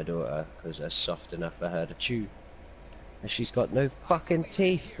them for my daughter because they're soft enough for her to chew. And she's got no fucking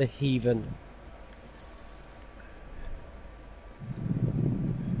teeth, the heathen.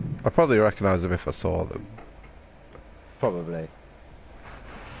 I'd probably recognise them if I saw them. Probably.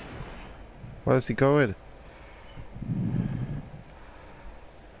 Where's he going?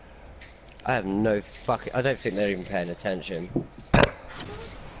 I have no fucking... I don't think they're even paying attention.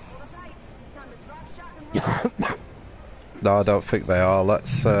 No, I don't think they are.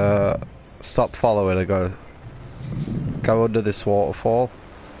 Let's stop following and go under this waterfall.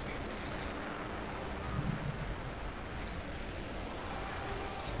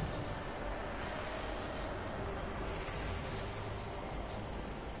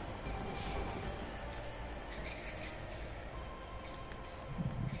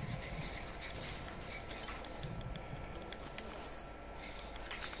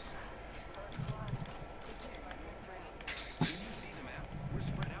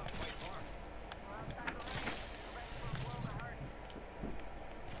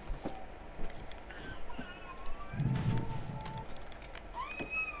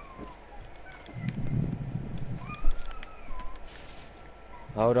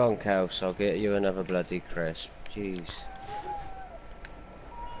 Hold on, Kels, I'll get you another bloody crisp. Jeez.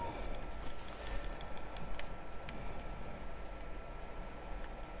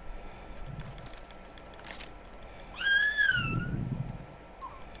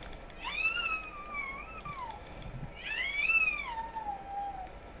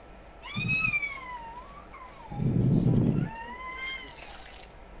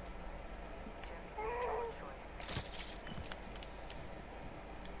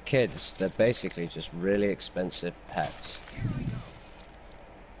 kids, they're basically just really expensive pets.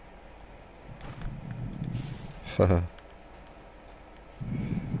 Or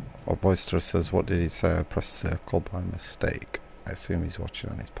Boisterous says, what did he say? I pressed circle by mistake. I assume he's watching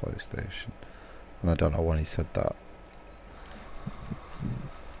on his PlayStation. And I don't know when he said that.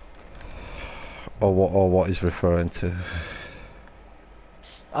 Or what he's referring to.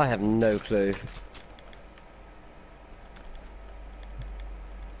 I have no clue.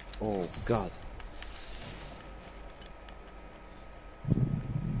 Oh god.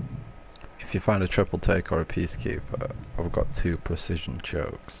 If you find a triple take or a peacekeeper, I've got 2 precision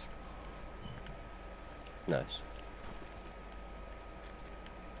chokes. Nice.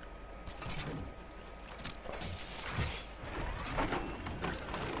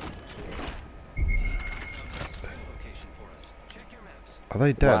 Are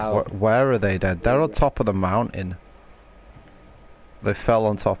they dead? Wow. Where are they dead? They're on top of the mountain. They fell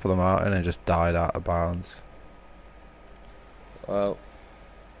on top of the mountain and just died out of bounds. Well.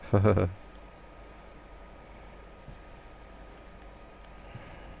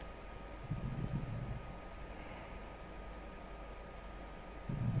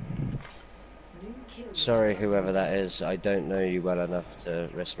 Sorry, whoever that is. I don't know you well enough to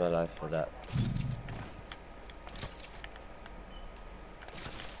risk my life for that.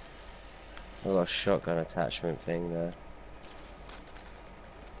 I've got a shotgun attachment thing there.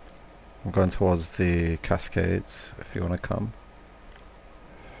 I'm going towards the Cascades, if you want to come.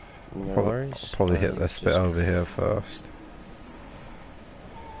 No I'll worries. probably hit this bit over here first.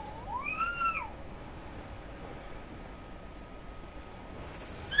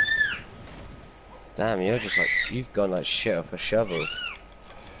 Damn, you're just like, you've gone like shit off a shovel.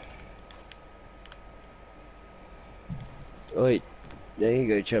 Oi, there you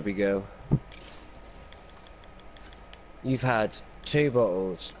go, chubby girl. You've had 2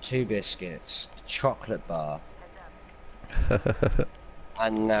 bottles, 2 biscuits, a chocolate bar,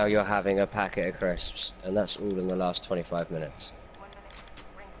 and now you're having a packet of crisps, and that's all in the last 25 minutes.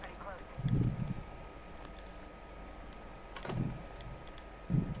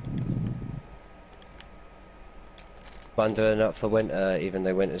 Bundling up for winter, even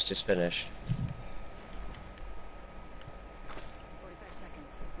though winter's just finished. 45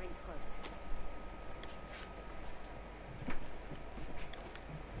 seconds. Rings close.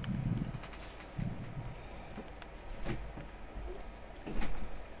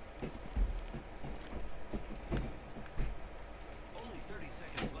 Only 30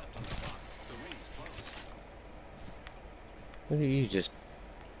 seconds left on the clock. The ring's close. Look at you just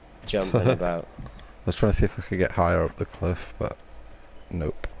jumping about. I was trying to see if I could get higher up the cliff, but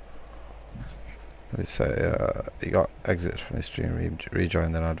nope. Let me say, you got exits from the stream,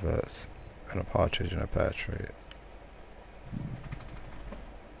 rejoin then adverts, and a partridge and a pear tree.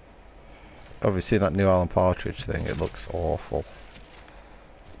 Have you seen that new Alan Partridge thing? It looks awful.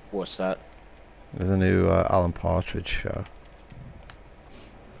 What's that? There's a new Alan Partridge show.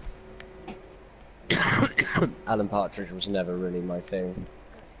 Alan Partridge was never really my thing.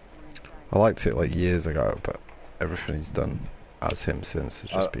 I liked it like years ago, but everything he's done as him since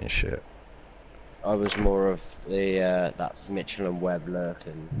has just been shit. I was more of the that Mitchell and Webb lurk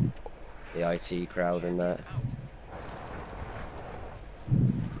and the IT crowd and that.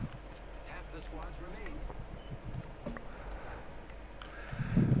 Half the squads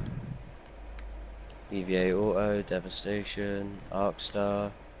remain. EVA Auto, Devastation,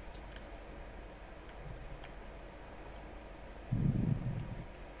 Arcstar.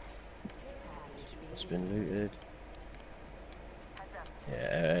 It's been looted.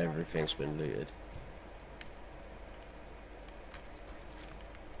 Yeah, everything's been looted.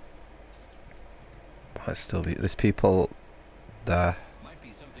 Might still be. There's people there. Might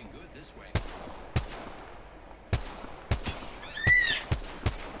be something good this way.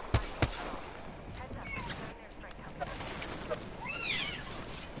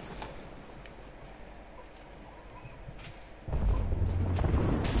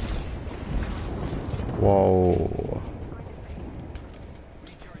 Whoa.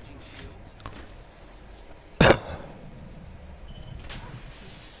 Recharging shields.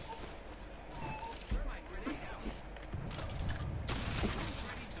 Thermite grenade out.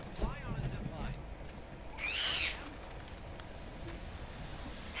 Ready to fly on a zip line.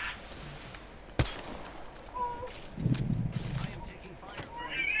 I am taking fire,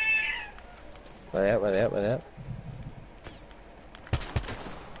 friends. Where they at? Where they at? Where they at?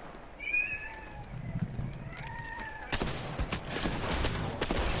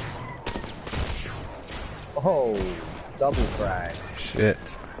 Oh, double frag.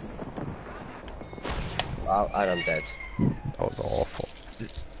 Shit. Wow, and I'm dead. That was awful.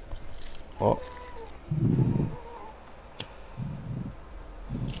 What?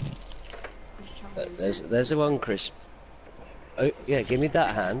 There's the one crisp. Oh yeah, give me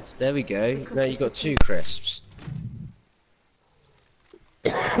that hand. There we go. Now you got 2 crisps.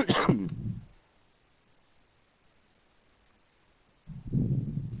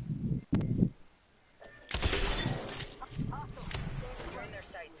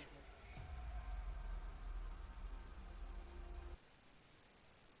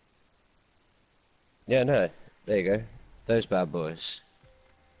 Yeah, no. There you go. Those bad boys.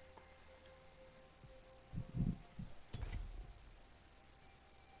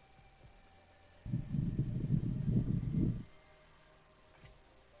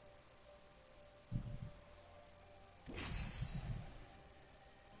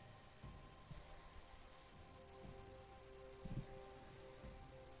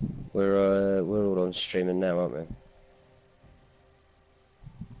 We're all on streaming now, aren't we?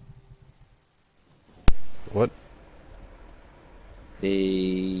 What?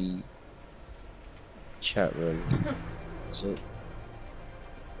 The chat room. Is it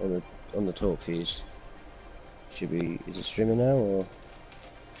on the talk fuse? Should be. Is it streaming now or?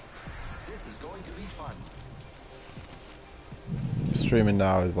 This is going to be fun. Streaming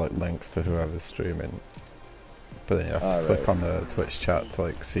now is like links to whoever's streaming, but then you have to click on the Twitch chat to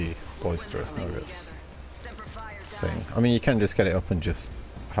like see boisterous nuggets thing. I mean, you can just get it up and just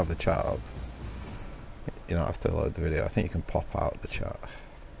have the chat up. You don't have to load the video. I think you can pop out the chat.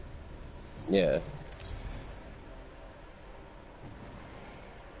 Yeah.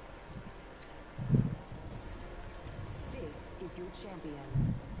 This is your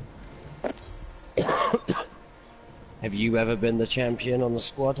champion. Have you ever been the champion on the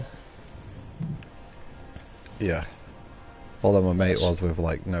squad? Yeah. Although my mate was with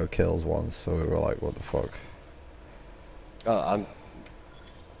like no kills once, so we were like, what the fuck? Oh, I'm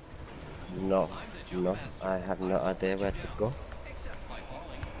not. No, I have no idea where to go.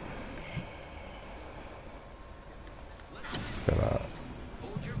 Let's go that.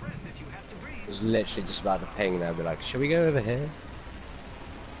 I was literally just about to ping now, be like, should we go over here?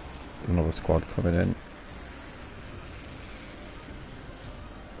 Another squad coming in.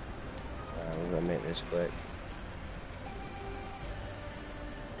 We're gonna make this quick.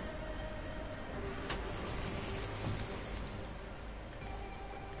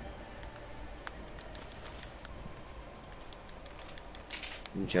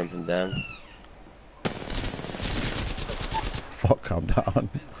 I'm jumping down. Fuck, calm down.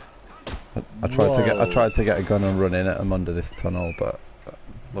 I tried to get a gun and run in at them under this tunnel, but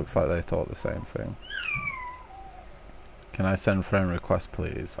looks like they thought the same thing. Can I send friend request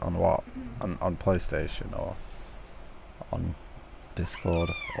please? On what? On PlayStation or on Discord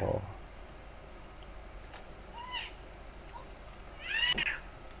or?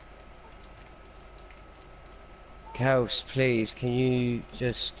 Kels, please, can you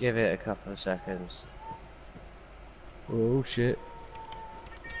just give it a couple of seconds? Oh shit.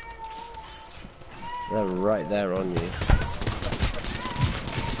 They're right there on you.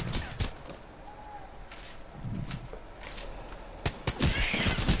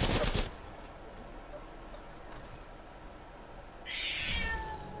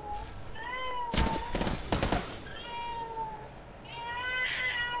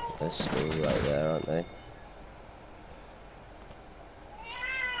 They're still right there, aren't they?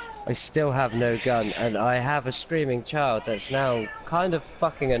 I still have no gun, and I have a screaming child that's now kind of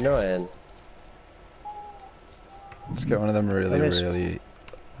fucking annoying. Just get one of them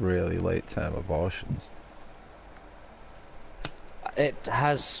really late term abortions. It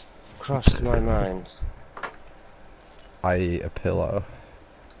has crossed my mind. I.e. a pillow.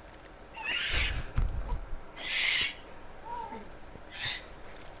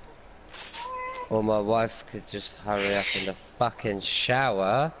 Or my wife could just hurry up in the fucking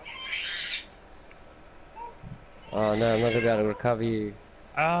shower. Oh no, I'm not gonna be able to recover you.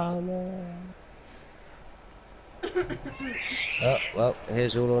 Oh no. Oh, well,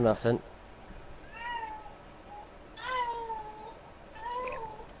 here's all or nothing.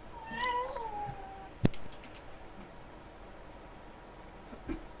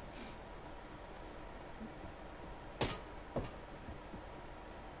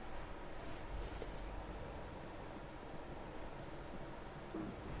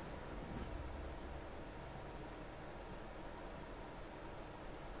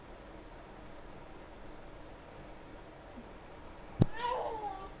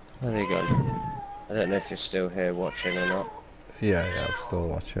 Where are they gone? I don't know if you're still here watching or not. Yeah, I'm still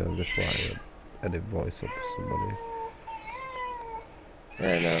watching. I'm just writing an invoice up for somebody.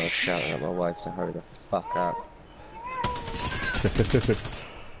 Yeah, no, I was shouting at my wife to hurry the fuck up.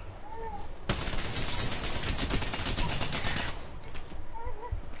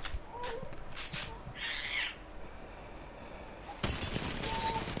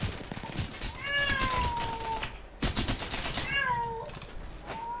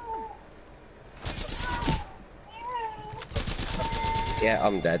 Yeah,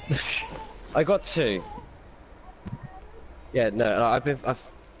 I'm dead. I got 2. Yeah, no,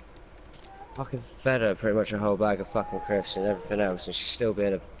 I've fucking fed her pretty much a whole bag of fucking crisps and everything else, and she's still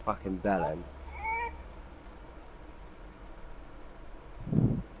being a fucking bellend.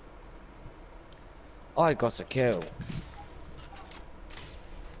 I got a kill.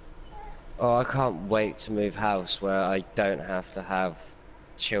 Oh, I can't wait to move house where I don't have to have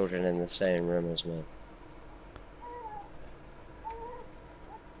children in the same room as me.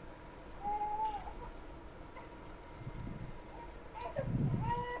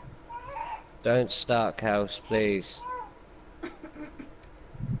 Don't start house, please.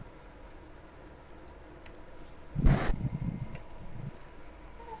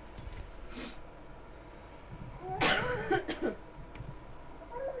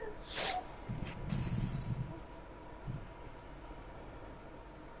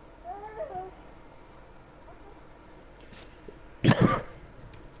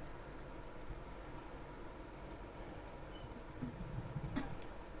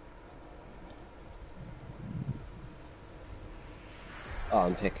 Oh,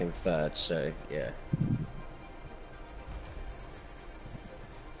 I'm picking 3rd, so yeah.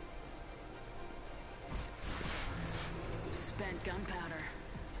 Spent gunpowder.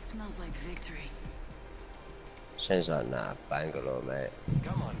 Smells like victory. Sounds like nah, Bangalore, mate.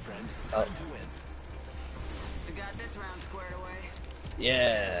 Come on, friend. Oh. Time to win. We got this round squared away.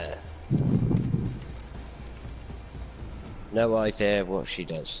 Yeah. No idea what she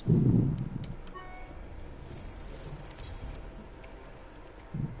does.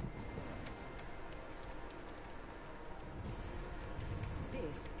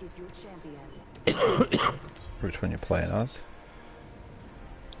 This is your champion. Which one you playing as?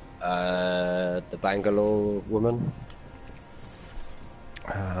 The Bangalore woman.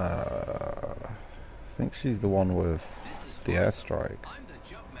 I think she's the one with the airstrike. I'm the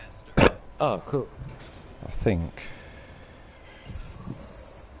jump master. Oh, cool. I think.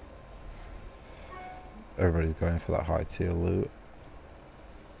 Everybody's going for that high tier loot.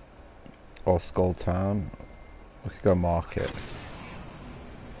 Or Skull Town. We could go market.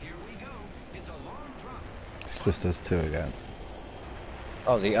 Here we go. It's a long drop. It's just us 2 again.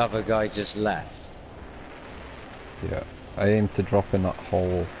 Oh, the other guy just left. Yeah. I aim to drop in that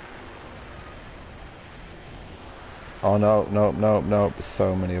hole. Oh no, no, no, no. There's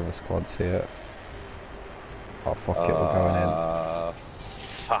so many other squads here. Oh fuck it, we're going in.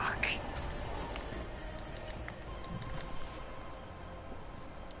 Fuck.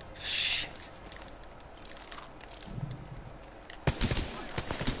 Shit.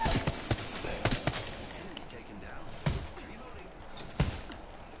 Taken down.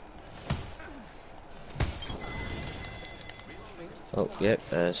 Oh, yep,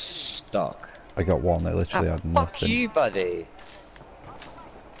 stock. I got one, they literally had Fuck nothing. you, buddy.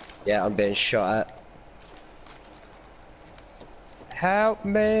 Yeah, I'm being shot at. Help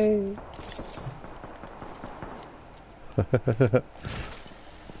me.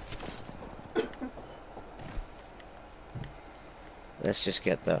 Let's just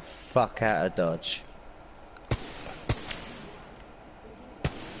get the fuck out of Dodge.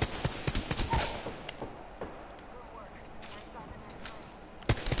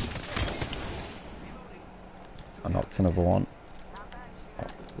 I knocked another one.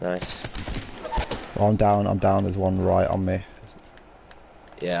 Nice. Oh, I'm down, there's one right on me.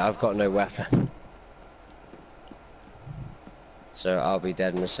 Yeah, I've got no weapon. So I'll be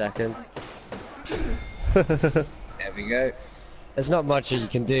dead in a second. There we go. There's not much you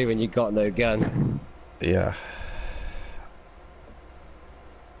can do when you got no gun. Yeah.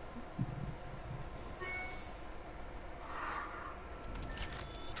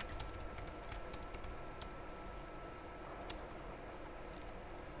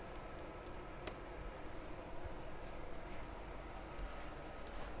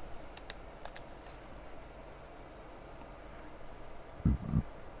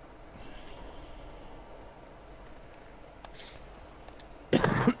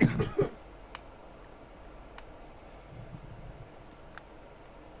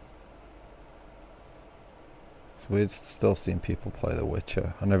 It's weird still seeing people play The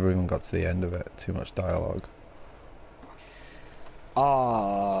Witcher. I never even got to the end of it. Too much dialogue.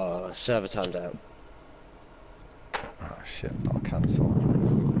 Ah, server timed out. Oh shit, I'll cancel.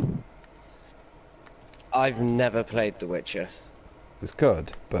 I've never played The Witcher. It's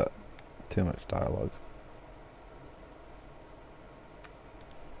good, but too much dialogue.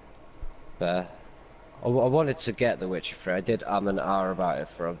 But I wanted to get The Witcher 3. I did and ah about it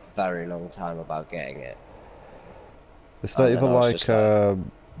for a very long time about getting it. It's not even like,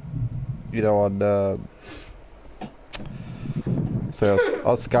 you know, on So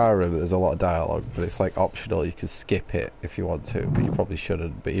on Skyrim, there's a lot of dialogue, but it's like optional. You can skip it if you want to, but you probably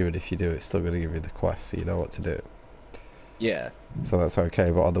shouldn't. But even if you do, it's still going to give you the quest, so you know what to do. Yeah. So that's okay.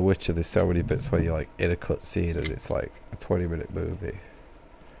 But on The Witcher, there's so many bits where you're like in a cutscene, and it's like a 20-minute movie.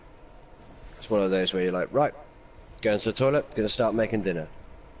 It's one of those where you're like, right, going to the toilet, gonna start making dinner.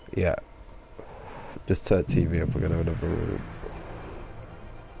 Yeah. Just turn TV up. We're going to another room.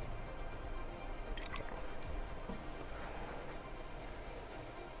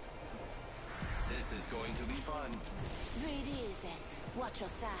 This is going to be fun. Breathe easy. Watch your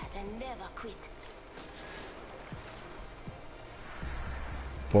side and never quit.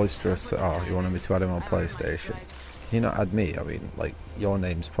 Boisterous. Oh, you wanted me to add him on PlayStation? Can you not add me? I mean, like, your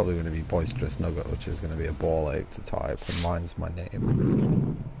name's probably going to be Boisterous Nugget, which is going to be a ball ache to type, and mine's my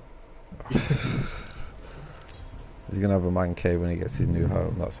name. He's going to have a man cave when he gets his new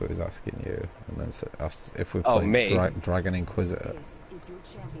home, that's what he's asking you. And then asked if we're playing Dragon Inquisitor.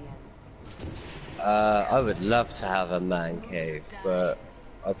 I would love to have a man cave, but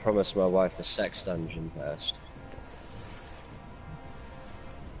I promised my wife a sex dungeon first.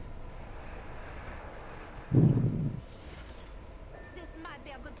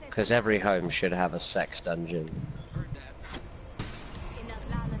 Because every home should have a sex dungeon.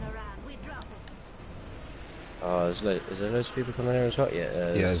 Oh, is there loads of people coming here as well? Yeah,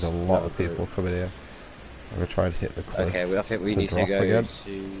 there's a lot of people coming here. I'm going to try and hit the cliff. Okay, I think we need to go again.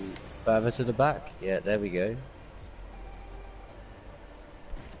 Further to the back. Yeah, there we go.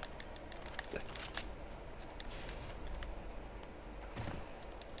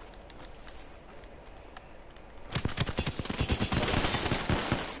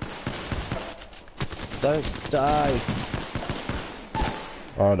 Don't die!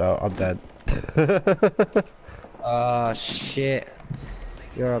 Oh no, I'm dead. Oh shit!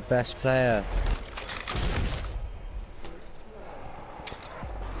 You're our best player.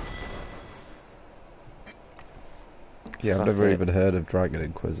 Yeah, I've never even heard of Dragon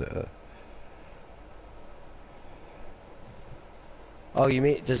Inquisitor. Oh, you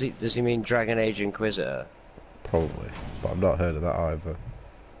mean does he mean Dragon Age Inquisitor? Probably, but I've not heard of that either.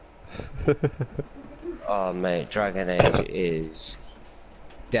 Oh mate, Dragon Age is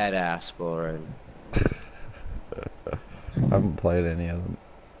dead ass boring. I haven't played any of them.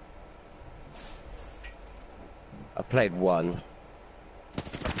 I played one.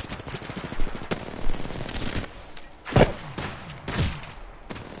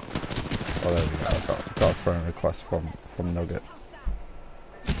 Oh, there we go. I got a friend request from Nugget.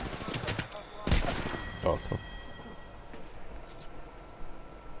 Auto.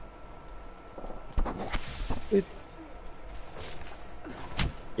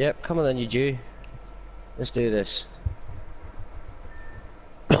 Yep, come on then, you Jew. Let's do this.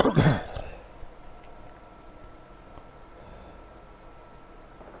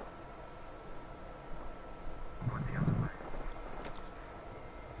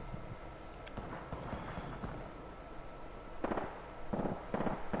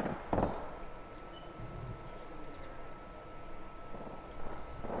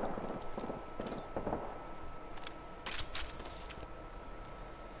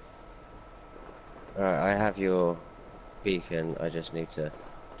 Alright, I have your beacon, I just need to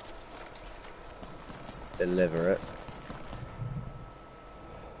deliver it.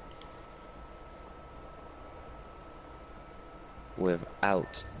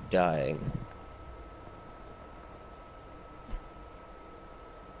 Without dying.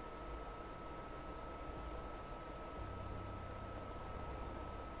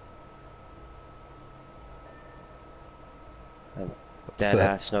 Dead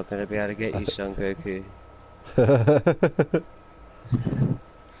ass not gonna be able to get you, Son Goku.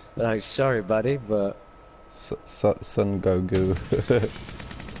 Like, sorry, buddy, but Son Goku.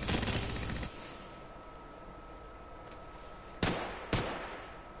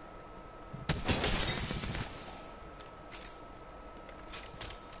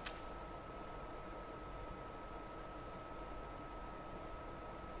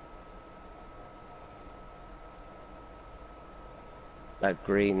 that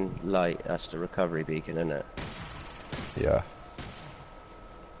green light, that's the recovery beacon, isn't it? Yeah.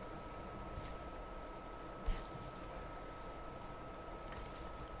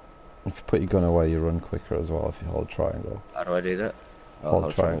 If you put your gun away, you run quicker as well if you hold triangle. How do I do that? Oh,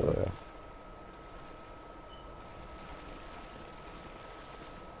 hold triangle, yeah.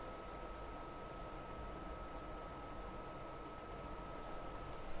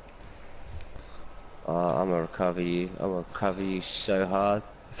 I'm gonna recover you. I'm gonna recover you so hard.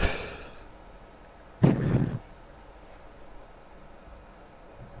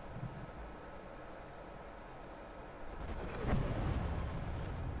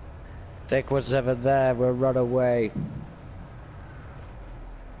 Take what's ever there, we'll run away.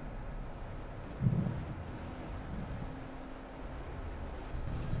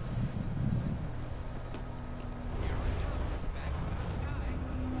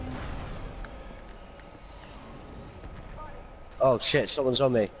 Oh shit, someone's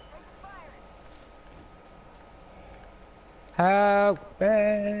on me. Help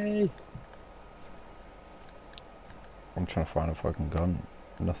me! I'm trying to find a fucking gun.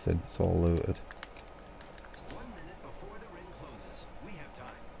 Nothing, it's all looted. 1 minute before the ring closes. We have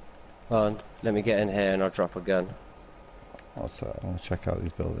time. Hold on, let me get in here and I'll drop a gun. What's that? I want to check out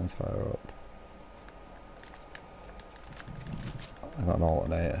these buildings higher up. I got an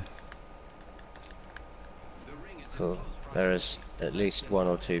alternator. Cool. There is at least 1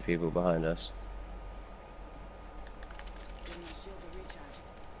 or 2 people behind us.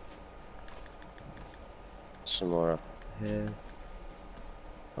 Some more up here.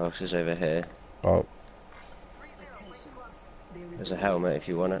 What else is over here? Oh. There's a helmet if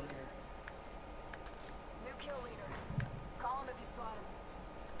you want it. New kill leader. Call him if you spot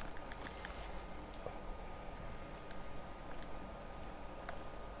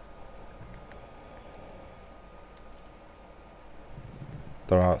him.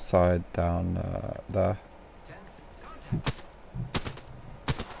 They're outside down there.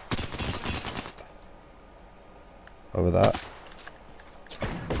 Over there.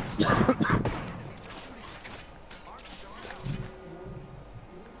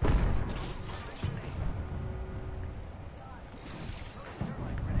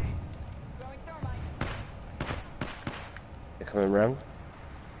 They're coming round.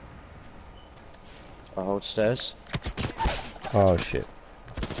 I'll hold stairs. Oh shit.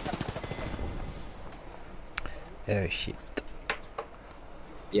 Oh shit.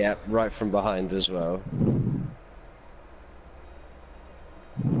 Yeah, right from behind as well.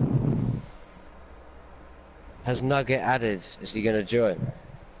 Has Nugget added? Is he gonna join?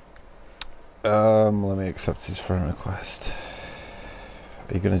 Let me accept his friend request.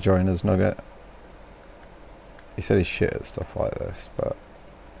 Are you gonna join us, Nugget? He said he's shit at stuff like this, but...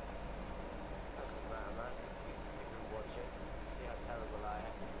 Doesn't matter, man. You can watch it. See how terrible I am.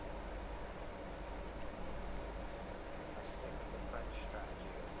 I stick with the French strategy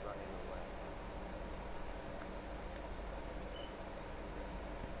of running away.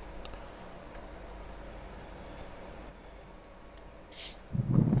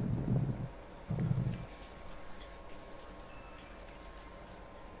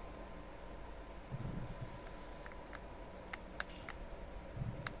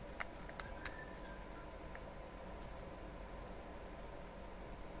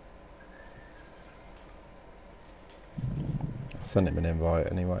 Send him an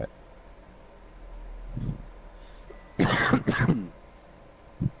invite anyway.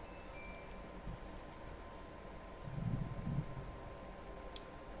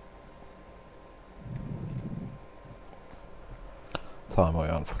 Time are we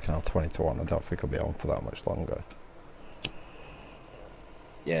on? Fucking hell, 20 to 1. I don't think I'll be on for that much longer.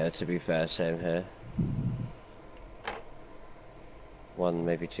 Yeah, to be fair, same here. 1,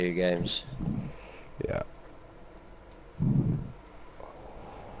 maybe 2 games. Yeah.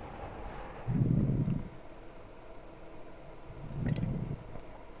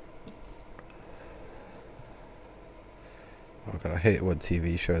 Oh god, I hate it when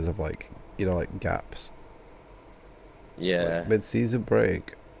TV shows have like, you know, like gaps. Yeah. Like mid-season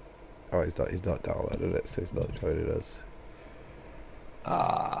break. Oh, he's not downloaded it, so he's not joining us.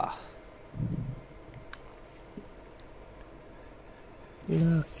 Ah.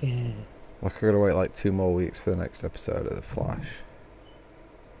 Look at. Like, I gotta wait like 2 more weeks for the next episode of The Flash.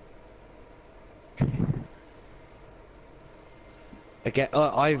 Again,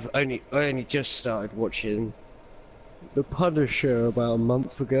 I only just started watching The Punisher about a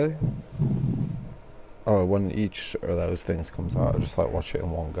month ago. Oh, when each of those things comes out, I just like watch it in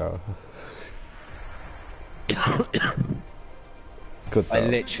one go. Good though. I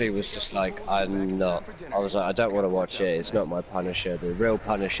literally was just like, I was like, I don't want to watch it, it's not my Punisher. The real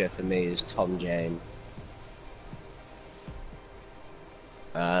Punisher for me is Tom Jane.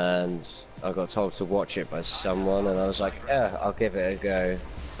 And I got told to watch it by someone, and I was like, yeah, I'll give it a go.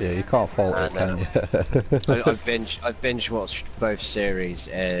 Yeah, you can't fault it, can you? I binge watched both series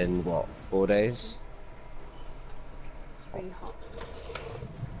in, what, 4 days? It's really hot.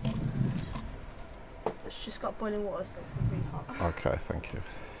 It's just got boiling water, so it's not really hot. Okay, thank you.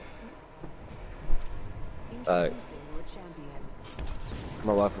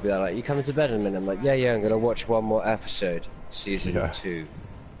 My wife will be like, you coming to bed in a minute? I'm like, yeah, I'm gonna watch 1 more episode, season 2.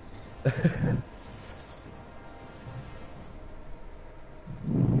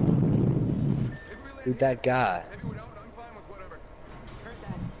 Who's that guy? If you don't, I'm fine with whatever. Heard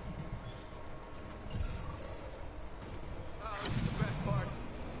that. Oh, this is the best part.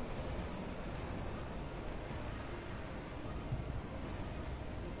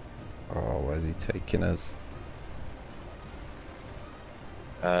 Oh, where's he taking us?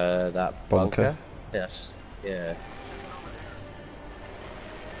 That bunker? Yes. Yeah.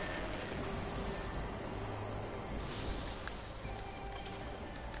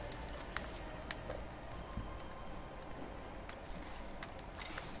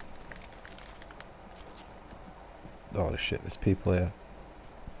 Oh shit, there's people here.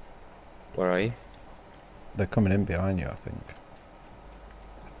 Where are you? They're coming in behind you, I think.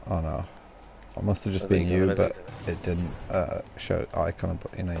 Oh no. It must have just I been think you, I'm but it didn't show icon of,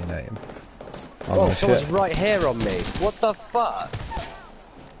 you know, your name. Oh, no someone's shit. right here on me. What the fuck?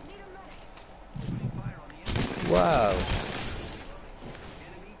 Wow.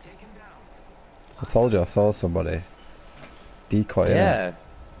 I told you I saw somebody. Decoy, Yeah.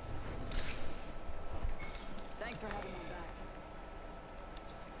 Thanks for having my back.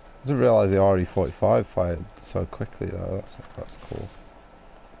 I didn't realise the RE45 fired so quickly though. That's cool.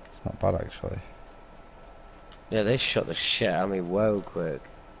 It's not bad actually. Yeah, they shot the shit out of me well quick.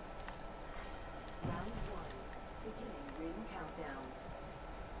 Round 1. Beginning ring countdown.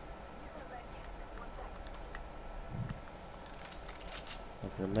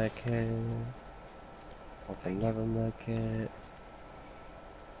 Open a medkit. Open another medkit.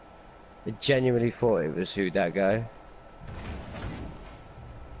 I genuinely thought it was who that guy.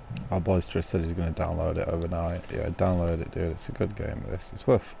 Our boisterous said he's going to download it overnight. Yeah, download it, dude. It's a good game. This. It's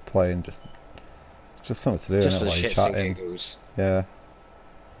worth playing. Just something to do. Just for innit? the Like shits and chatting. giggles. Yeah.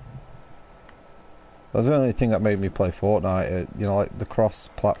 That's the only thing that made me play Fortnite. You know, like the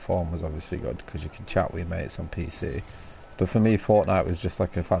cross-platform was obviously good because you can chat with your mates on PC. But for me, Fortnite was just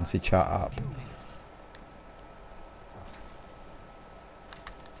like a fancy chat app.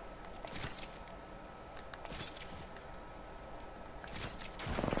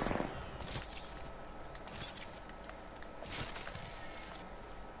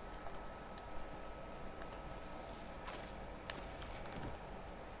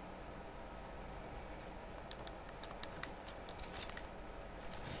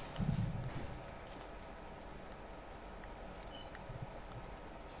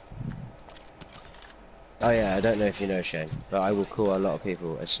 Oh yeah, I don't know if you know, Shane, but I will call a lot of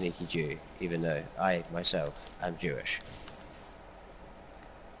people a sneaky Jew, even though I, myself, am Jewish.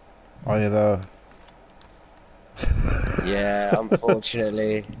 Are you though? Yeah,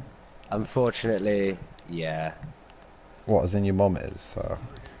 unfortunately, yeah. What, as in your mum is? So.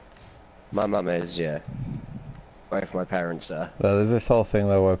 My mum is, yeah. Both my parents are. Well, there's this whole thing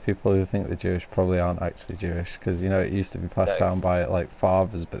though where people who think they're Jewish probably aren't actually Jewish because you know it used to be passed down by like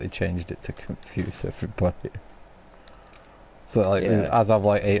fathers, but they changed it to confuse everybody. So like Yeah. as of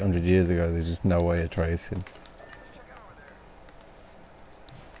like 800 years ago, there's just no way of tracing.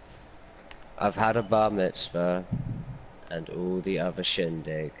 I've had a bar mitzvah and all the other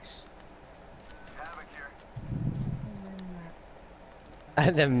shindigs. Havoc here.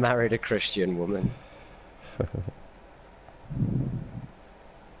 And then married a Christian woman.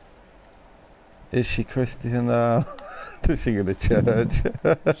 Is she Christian though? Does she go to church?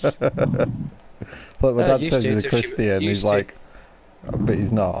 Like my dad says he's a Christian, he's like, but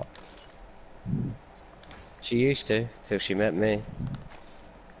he's not. She used to, till she met me.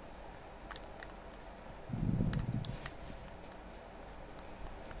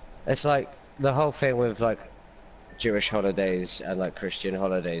 It's like the whole thing with like Jewish holidays and like Christian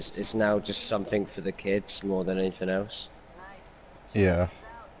holidays. It's now just something for the kids more than anything else. Nice. Yeah.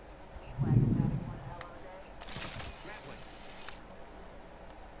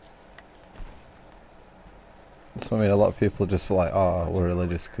 So I mean, a lot of people just feel like, oh, we're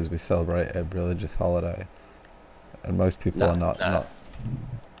religious because we celebrate a religious holiday, and most people are not. It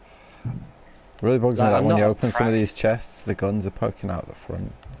really bugs me that when you open some of these chests, the guns are poking out the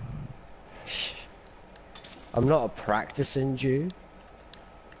front. I'm not a practicing Jew.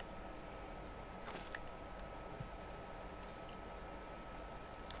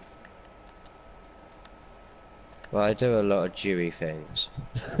 Well, I do a lot of Jewy things.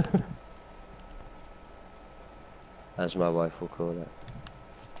 As my wife will call it.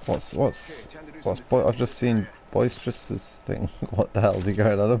 I've just seen boisterous's thing. What the hell is he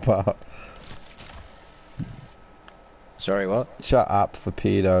going on about? Sorry, what? Chat app for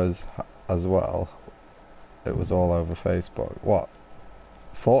pedos as well. It was all over Facebook. What?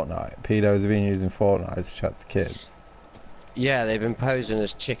 Fortnite? Pedos have been using Fortnite to chat to kids. Yeah, they've been posing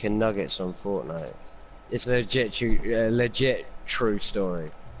as chicken nuggets on Fortnite. It's a legit true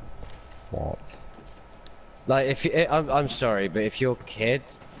story. What? Like, if you, I'm sorry, but if your kid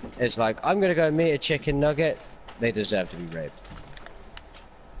is like, I'm gonna go meet a chicken nugget, they deserve to be raped.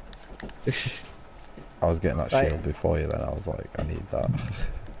 I was getting that Like, shield before you then, I was like, I need that.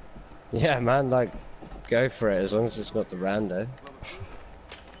 yeah, man, like, go for it, as long as it's not the rando.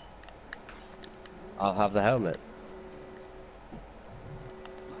 I'll have the helmet.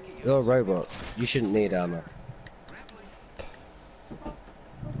 You're a robot. You shouldn't need armor.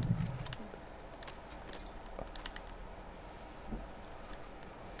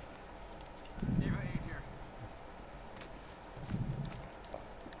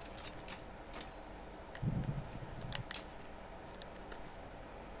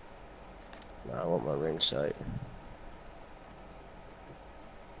 No, I want my ring sight.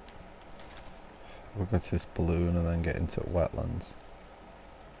 We'll go to this balloon and then get into wetlands.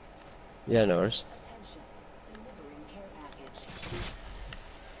 Yeah, no worries. Attention. Delivering care package.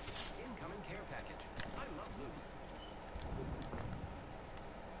 Incoming care package. I love loot.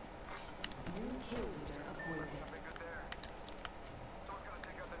 New kill leader appointed.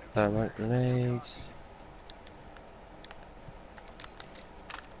 Thermite grenades.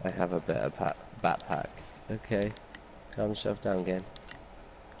 I have a better backpack. Okay. Calm yourself down, game.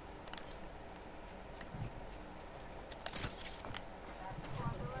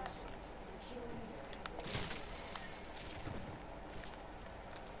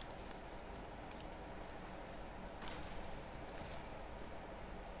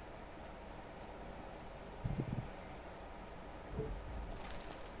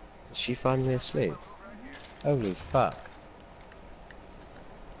 Is she finally asleep? Holy fuck.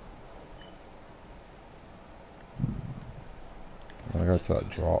 I'm gonna go to that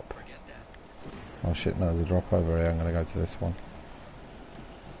drop. Oh shit, no, there's a drop over here. I'm gonna go to this one.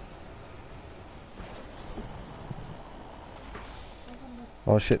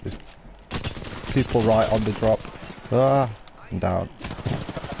 Oh shit, there's people right on the drop. Ah, I'm down.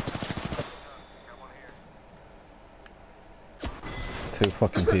 Two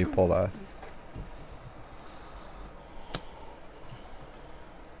fucking people there.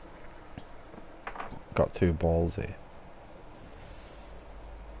 Got too ballsy.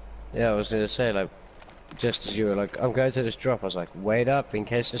 Yeah, I was gonna say, like, just as you were like, I'm going to this drop, I was like, wait up, in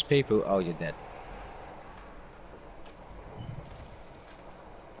case there's people. Oh, you're dead.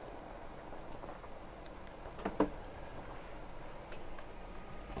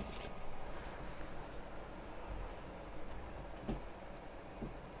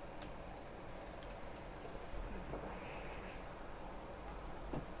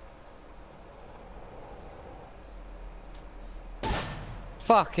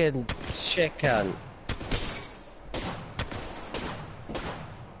 Fucking chicken.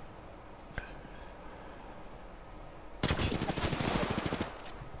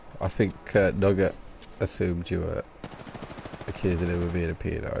 I think Nugget assumed you were accusing him of being a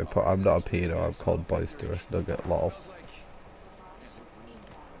pedo, but I'm not a pedo, I'm called boisterous Nugget, lol.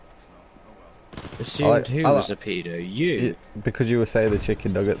 Assumed who was a pedo? You? Because you were saying the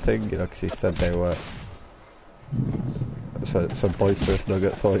chicken nugget thing, you know, because he said they were. So boisterous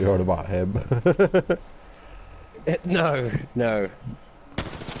Nugget thought you were on about him. No.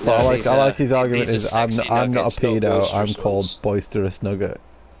 But I like his argument is I'm not a pedo, I'm called boisterous Nugget.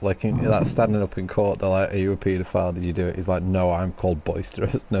 Like that's standing up in court, they're like, are you a paedophile? Did you do it? He's like, no, I'm called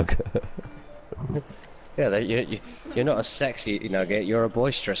boisterous Nugget. Yeah, you're not a sexy nugget. You're a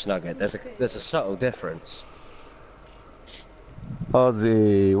boisterous nugget. There's a subtle difference.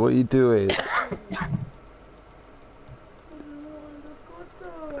 Ozzy, what are you doing?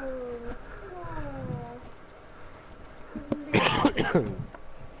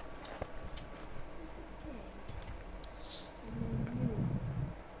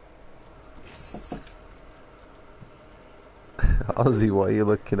 Ozzy, what are you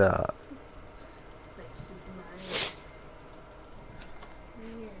looking at?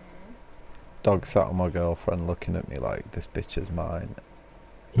 Dog sat on my girlfriend looking at me like, this bitch is mine.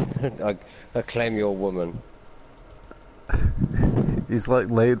 I claim your woman. He's like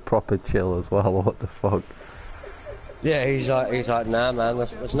laid proper chill as well, what the fuck? Yeah, he's like, nah man,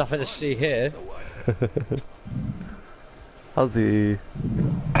 there's nothing to see here. Ozzy.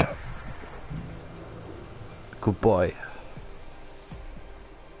 Good boy.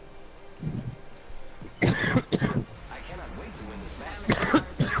 I cannot wait to win this match.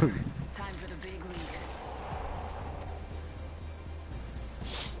 Time for the big leagues.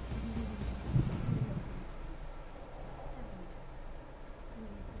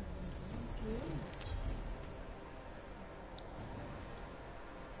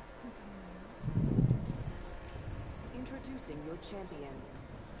 Introducing your champion.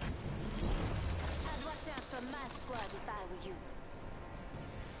 And watch out for from my squad if I were you.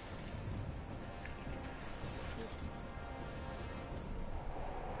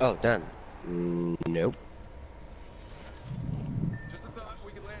 Oh, damn. Nope. Just a thought,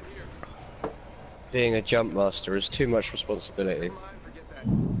 we could land here. Being a jump master is too much responsibility. Never mind, forget that.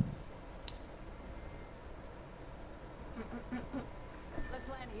 Let's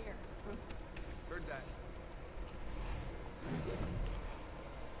land here. Heard that.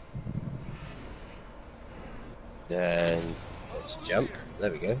 Then let's jump.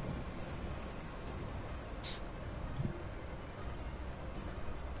 There we go.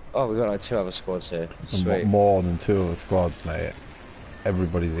 Oh, we got like 2 other squads here. Sweet. More than 2 other squads, mate.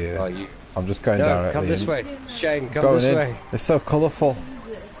 Everybody's here. Oh, you... I'm just going No, directly. come this way. Shane, come Going this in. way. It's so colourful.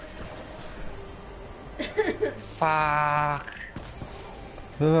 Fuck.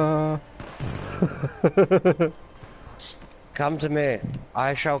 Come to me.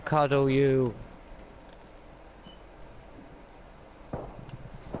 I shall cuddle you.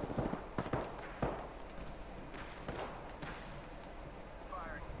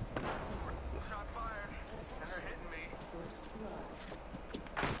 Firing. Shots fired. And they're hitting me.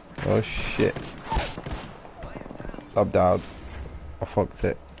 Oh shit. I'm down. I fucked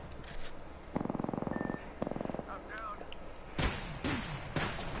it. I'm down.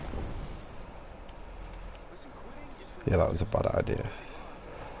 Listen, quitting is for Yeah, that was a bad idea.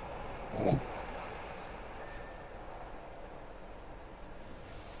 Is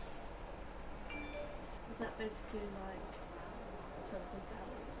that basically like something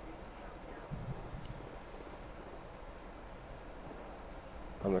towers?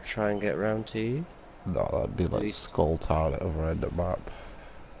 I'm gonna try and get round to you. No, that'd be like Please. Skull Tower at the other end of the map.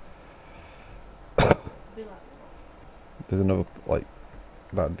 Be like, There's another, like,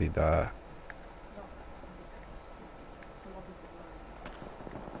 that'd be there. that's like something towers. So a lot of people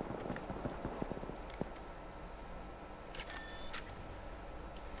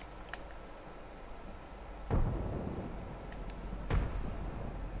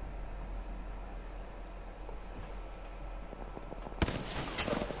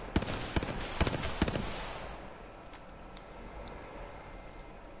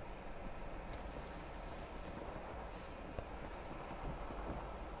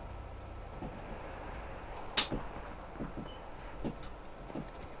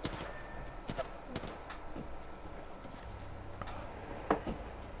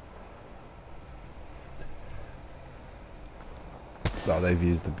No, they've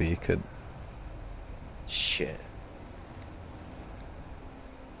used the beacon. Shit.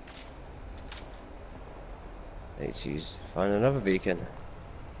 Need to find another beacon. It's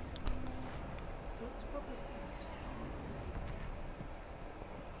probably sad.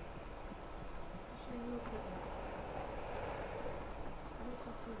 Actually, look at that. It looks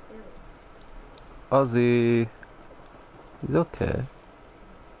like he's ill. Ozzy. He's okay.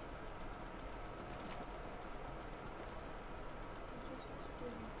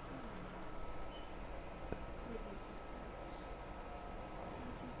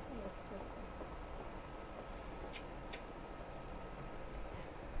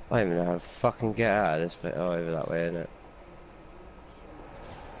 I don't even know how to fucking get out of this bit. Oh, over that way, isn't it?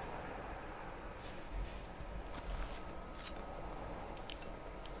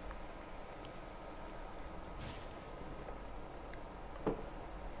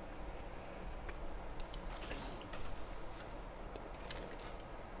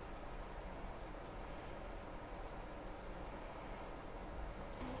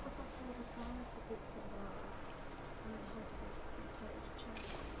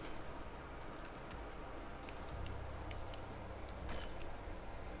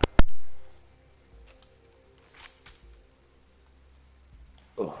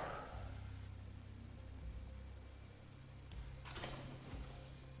 Oh.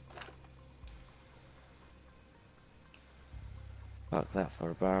 Fuck that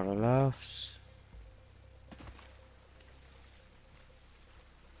for a barrel of laughs.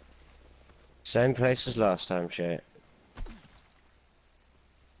 Same place as last time, shit.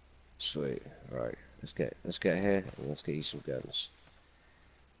 Sweet. Right. Let's get here and let's get you some guns.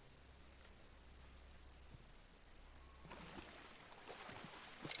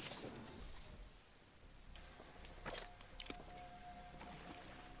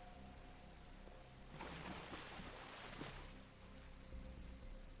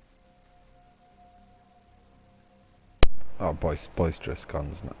 Oh, boisterous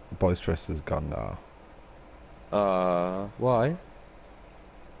guns. Boisterous is gone now. Why?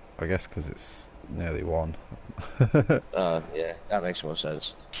 I guess because it's nearly 1. Yeah, that makes more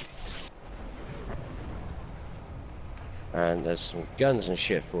sense. And there's some guns and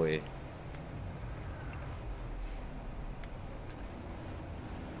shit for you.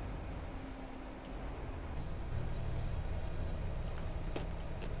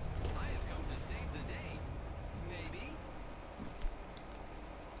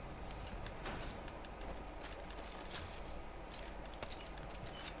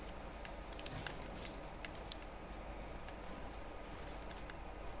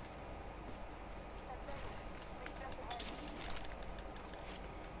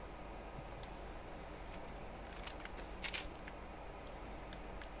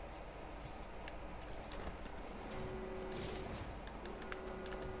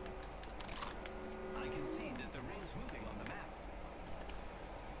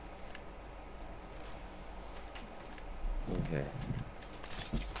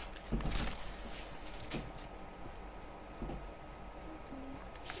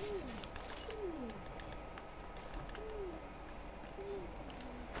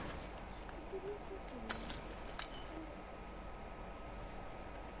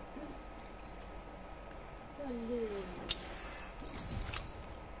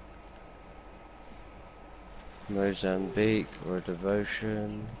 Mozambique or a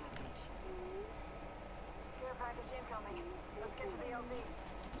devotion. Care package incoming. Let's get to the LZ.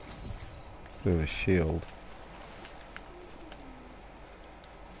 With a shield.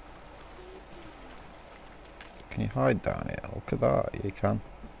 Can you hide down here? Look at that, you can.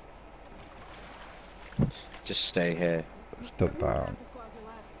 Just stay here. Just duck down.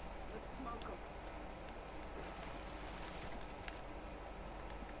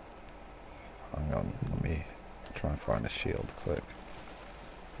 Hang on, let me try and find a shield quick.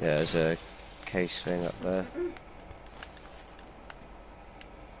 Yeah, there's a case thing up there.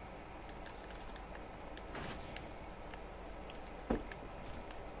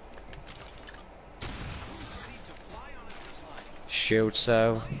 Shield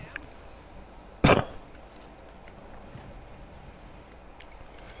cell.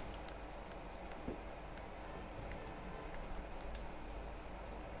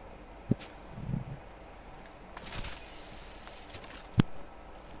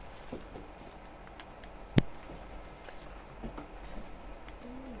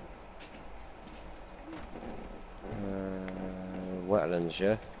 Wetlands,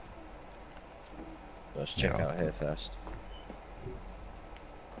 yeah? Let's check out here first.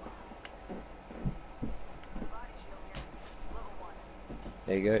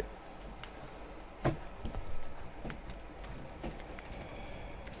 There you go.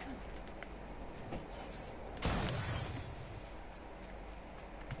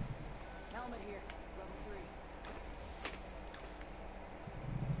 Helmet here. Level 3.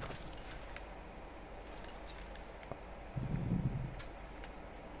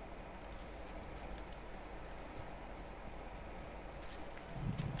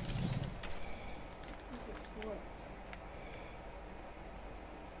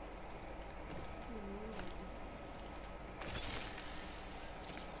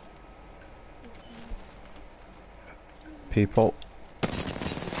 People.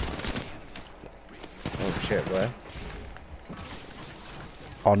 Oh shit, where?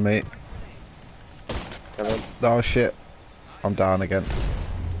 On me. Come on. Oh shit. I'm down again.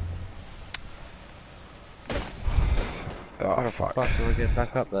 Oh How the fuck. fuck do I get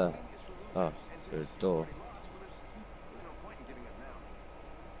back up there? Oh, through the door.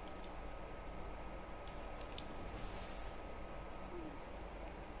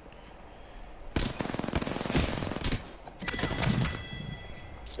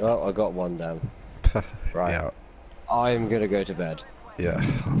 Oh, I got one down. Right. Yeah. I'm gonna go to bed. Yeah.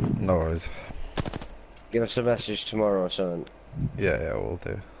 No worries. Give us a message tomorrow or something. Yeah, we'll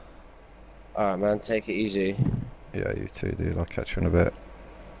do. Alright, man, take it easy. Yeah, you too, dude. I'll catch you in a bit.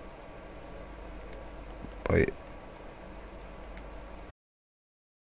 Bye.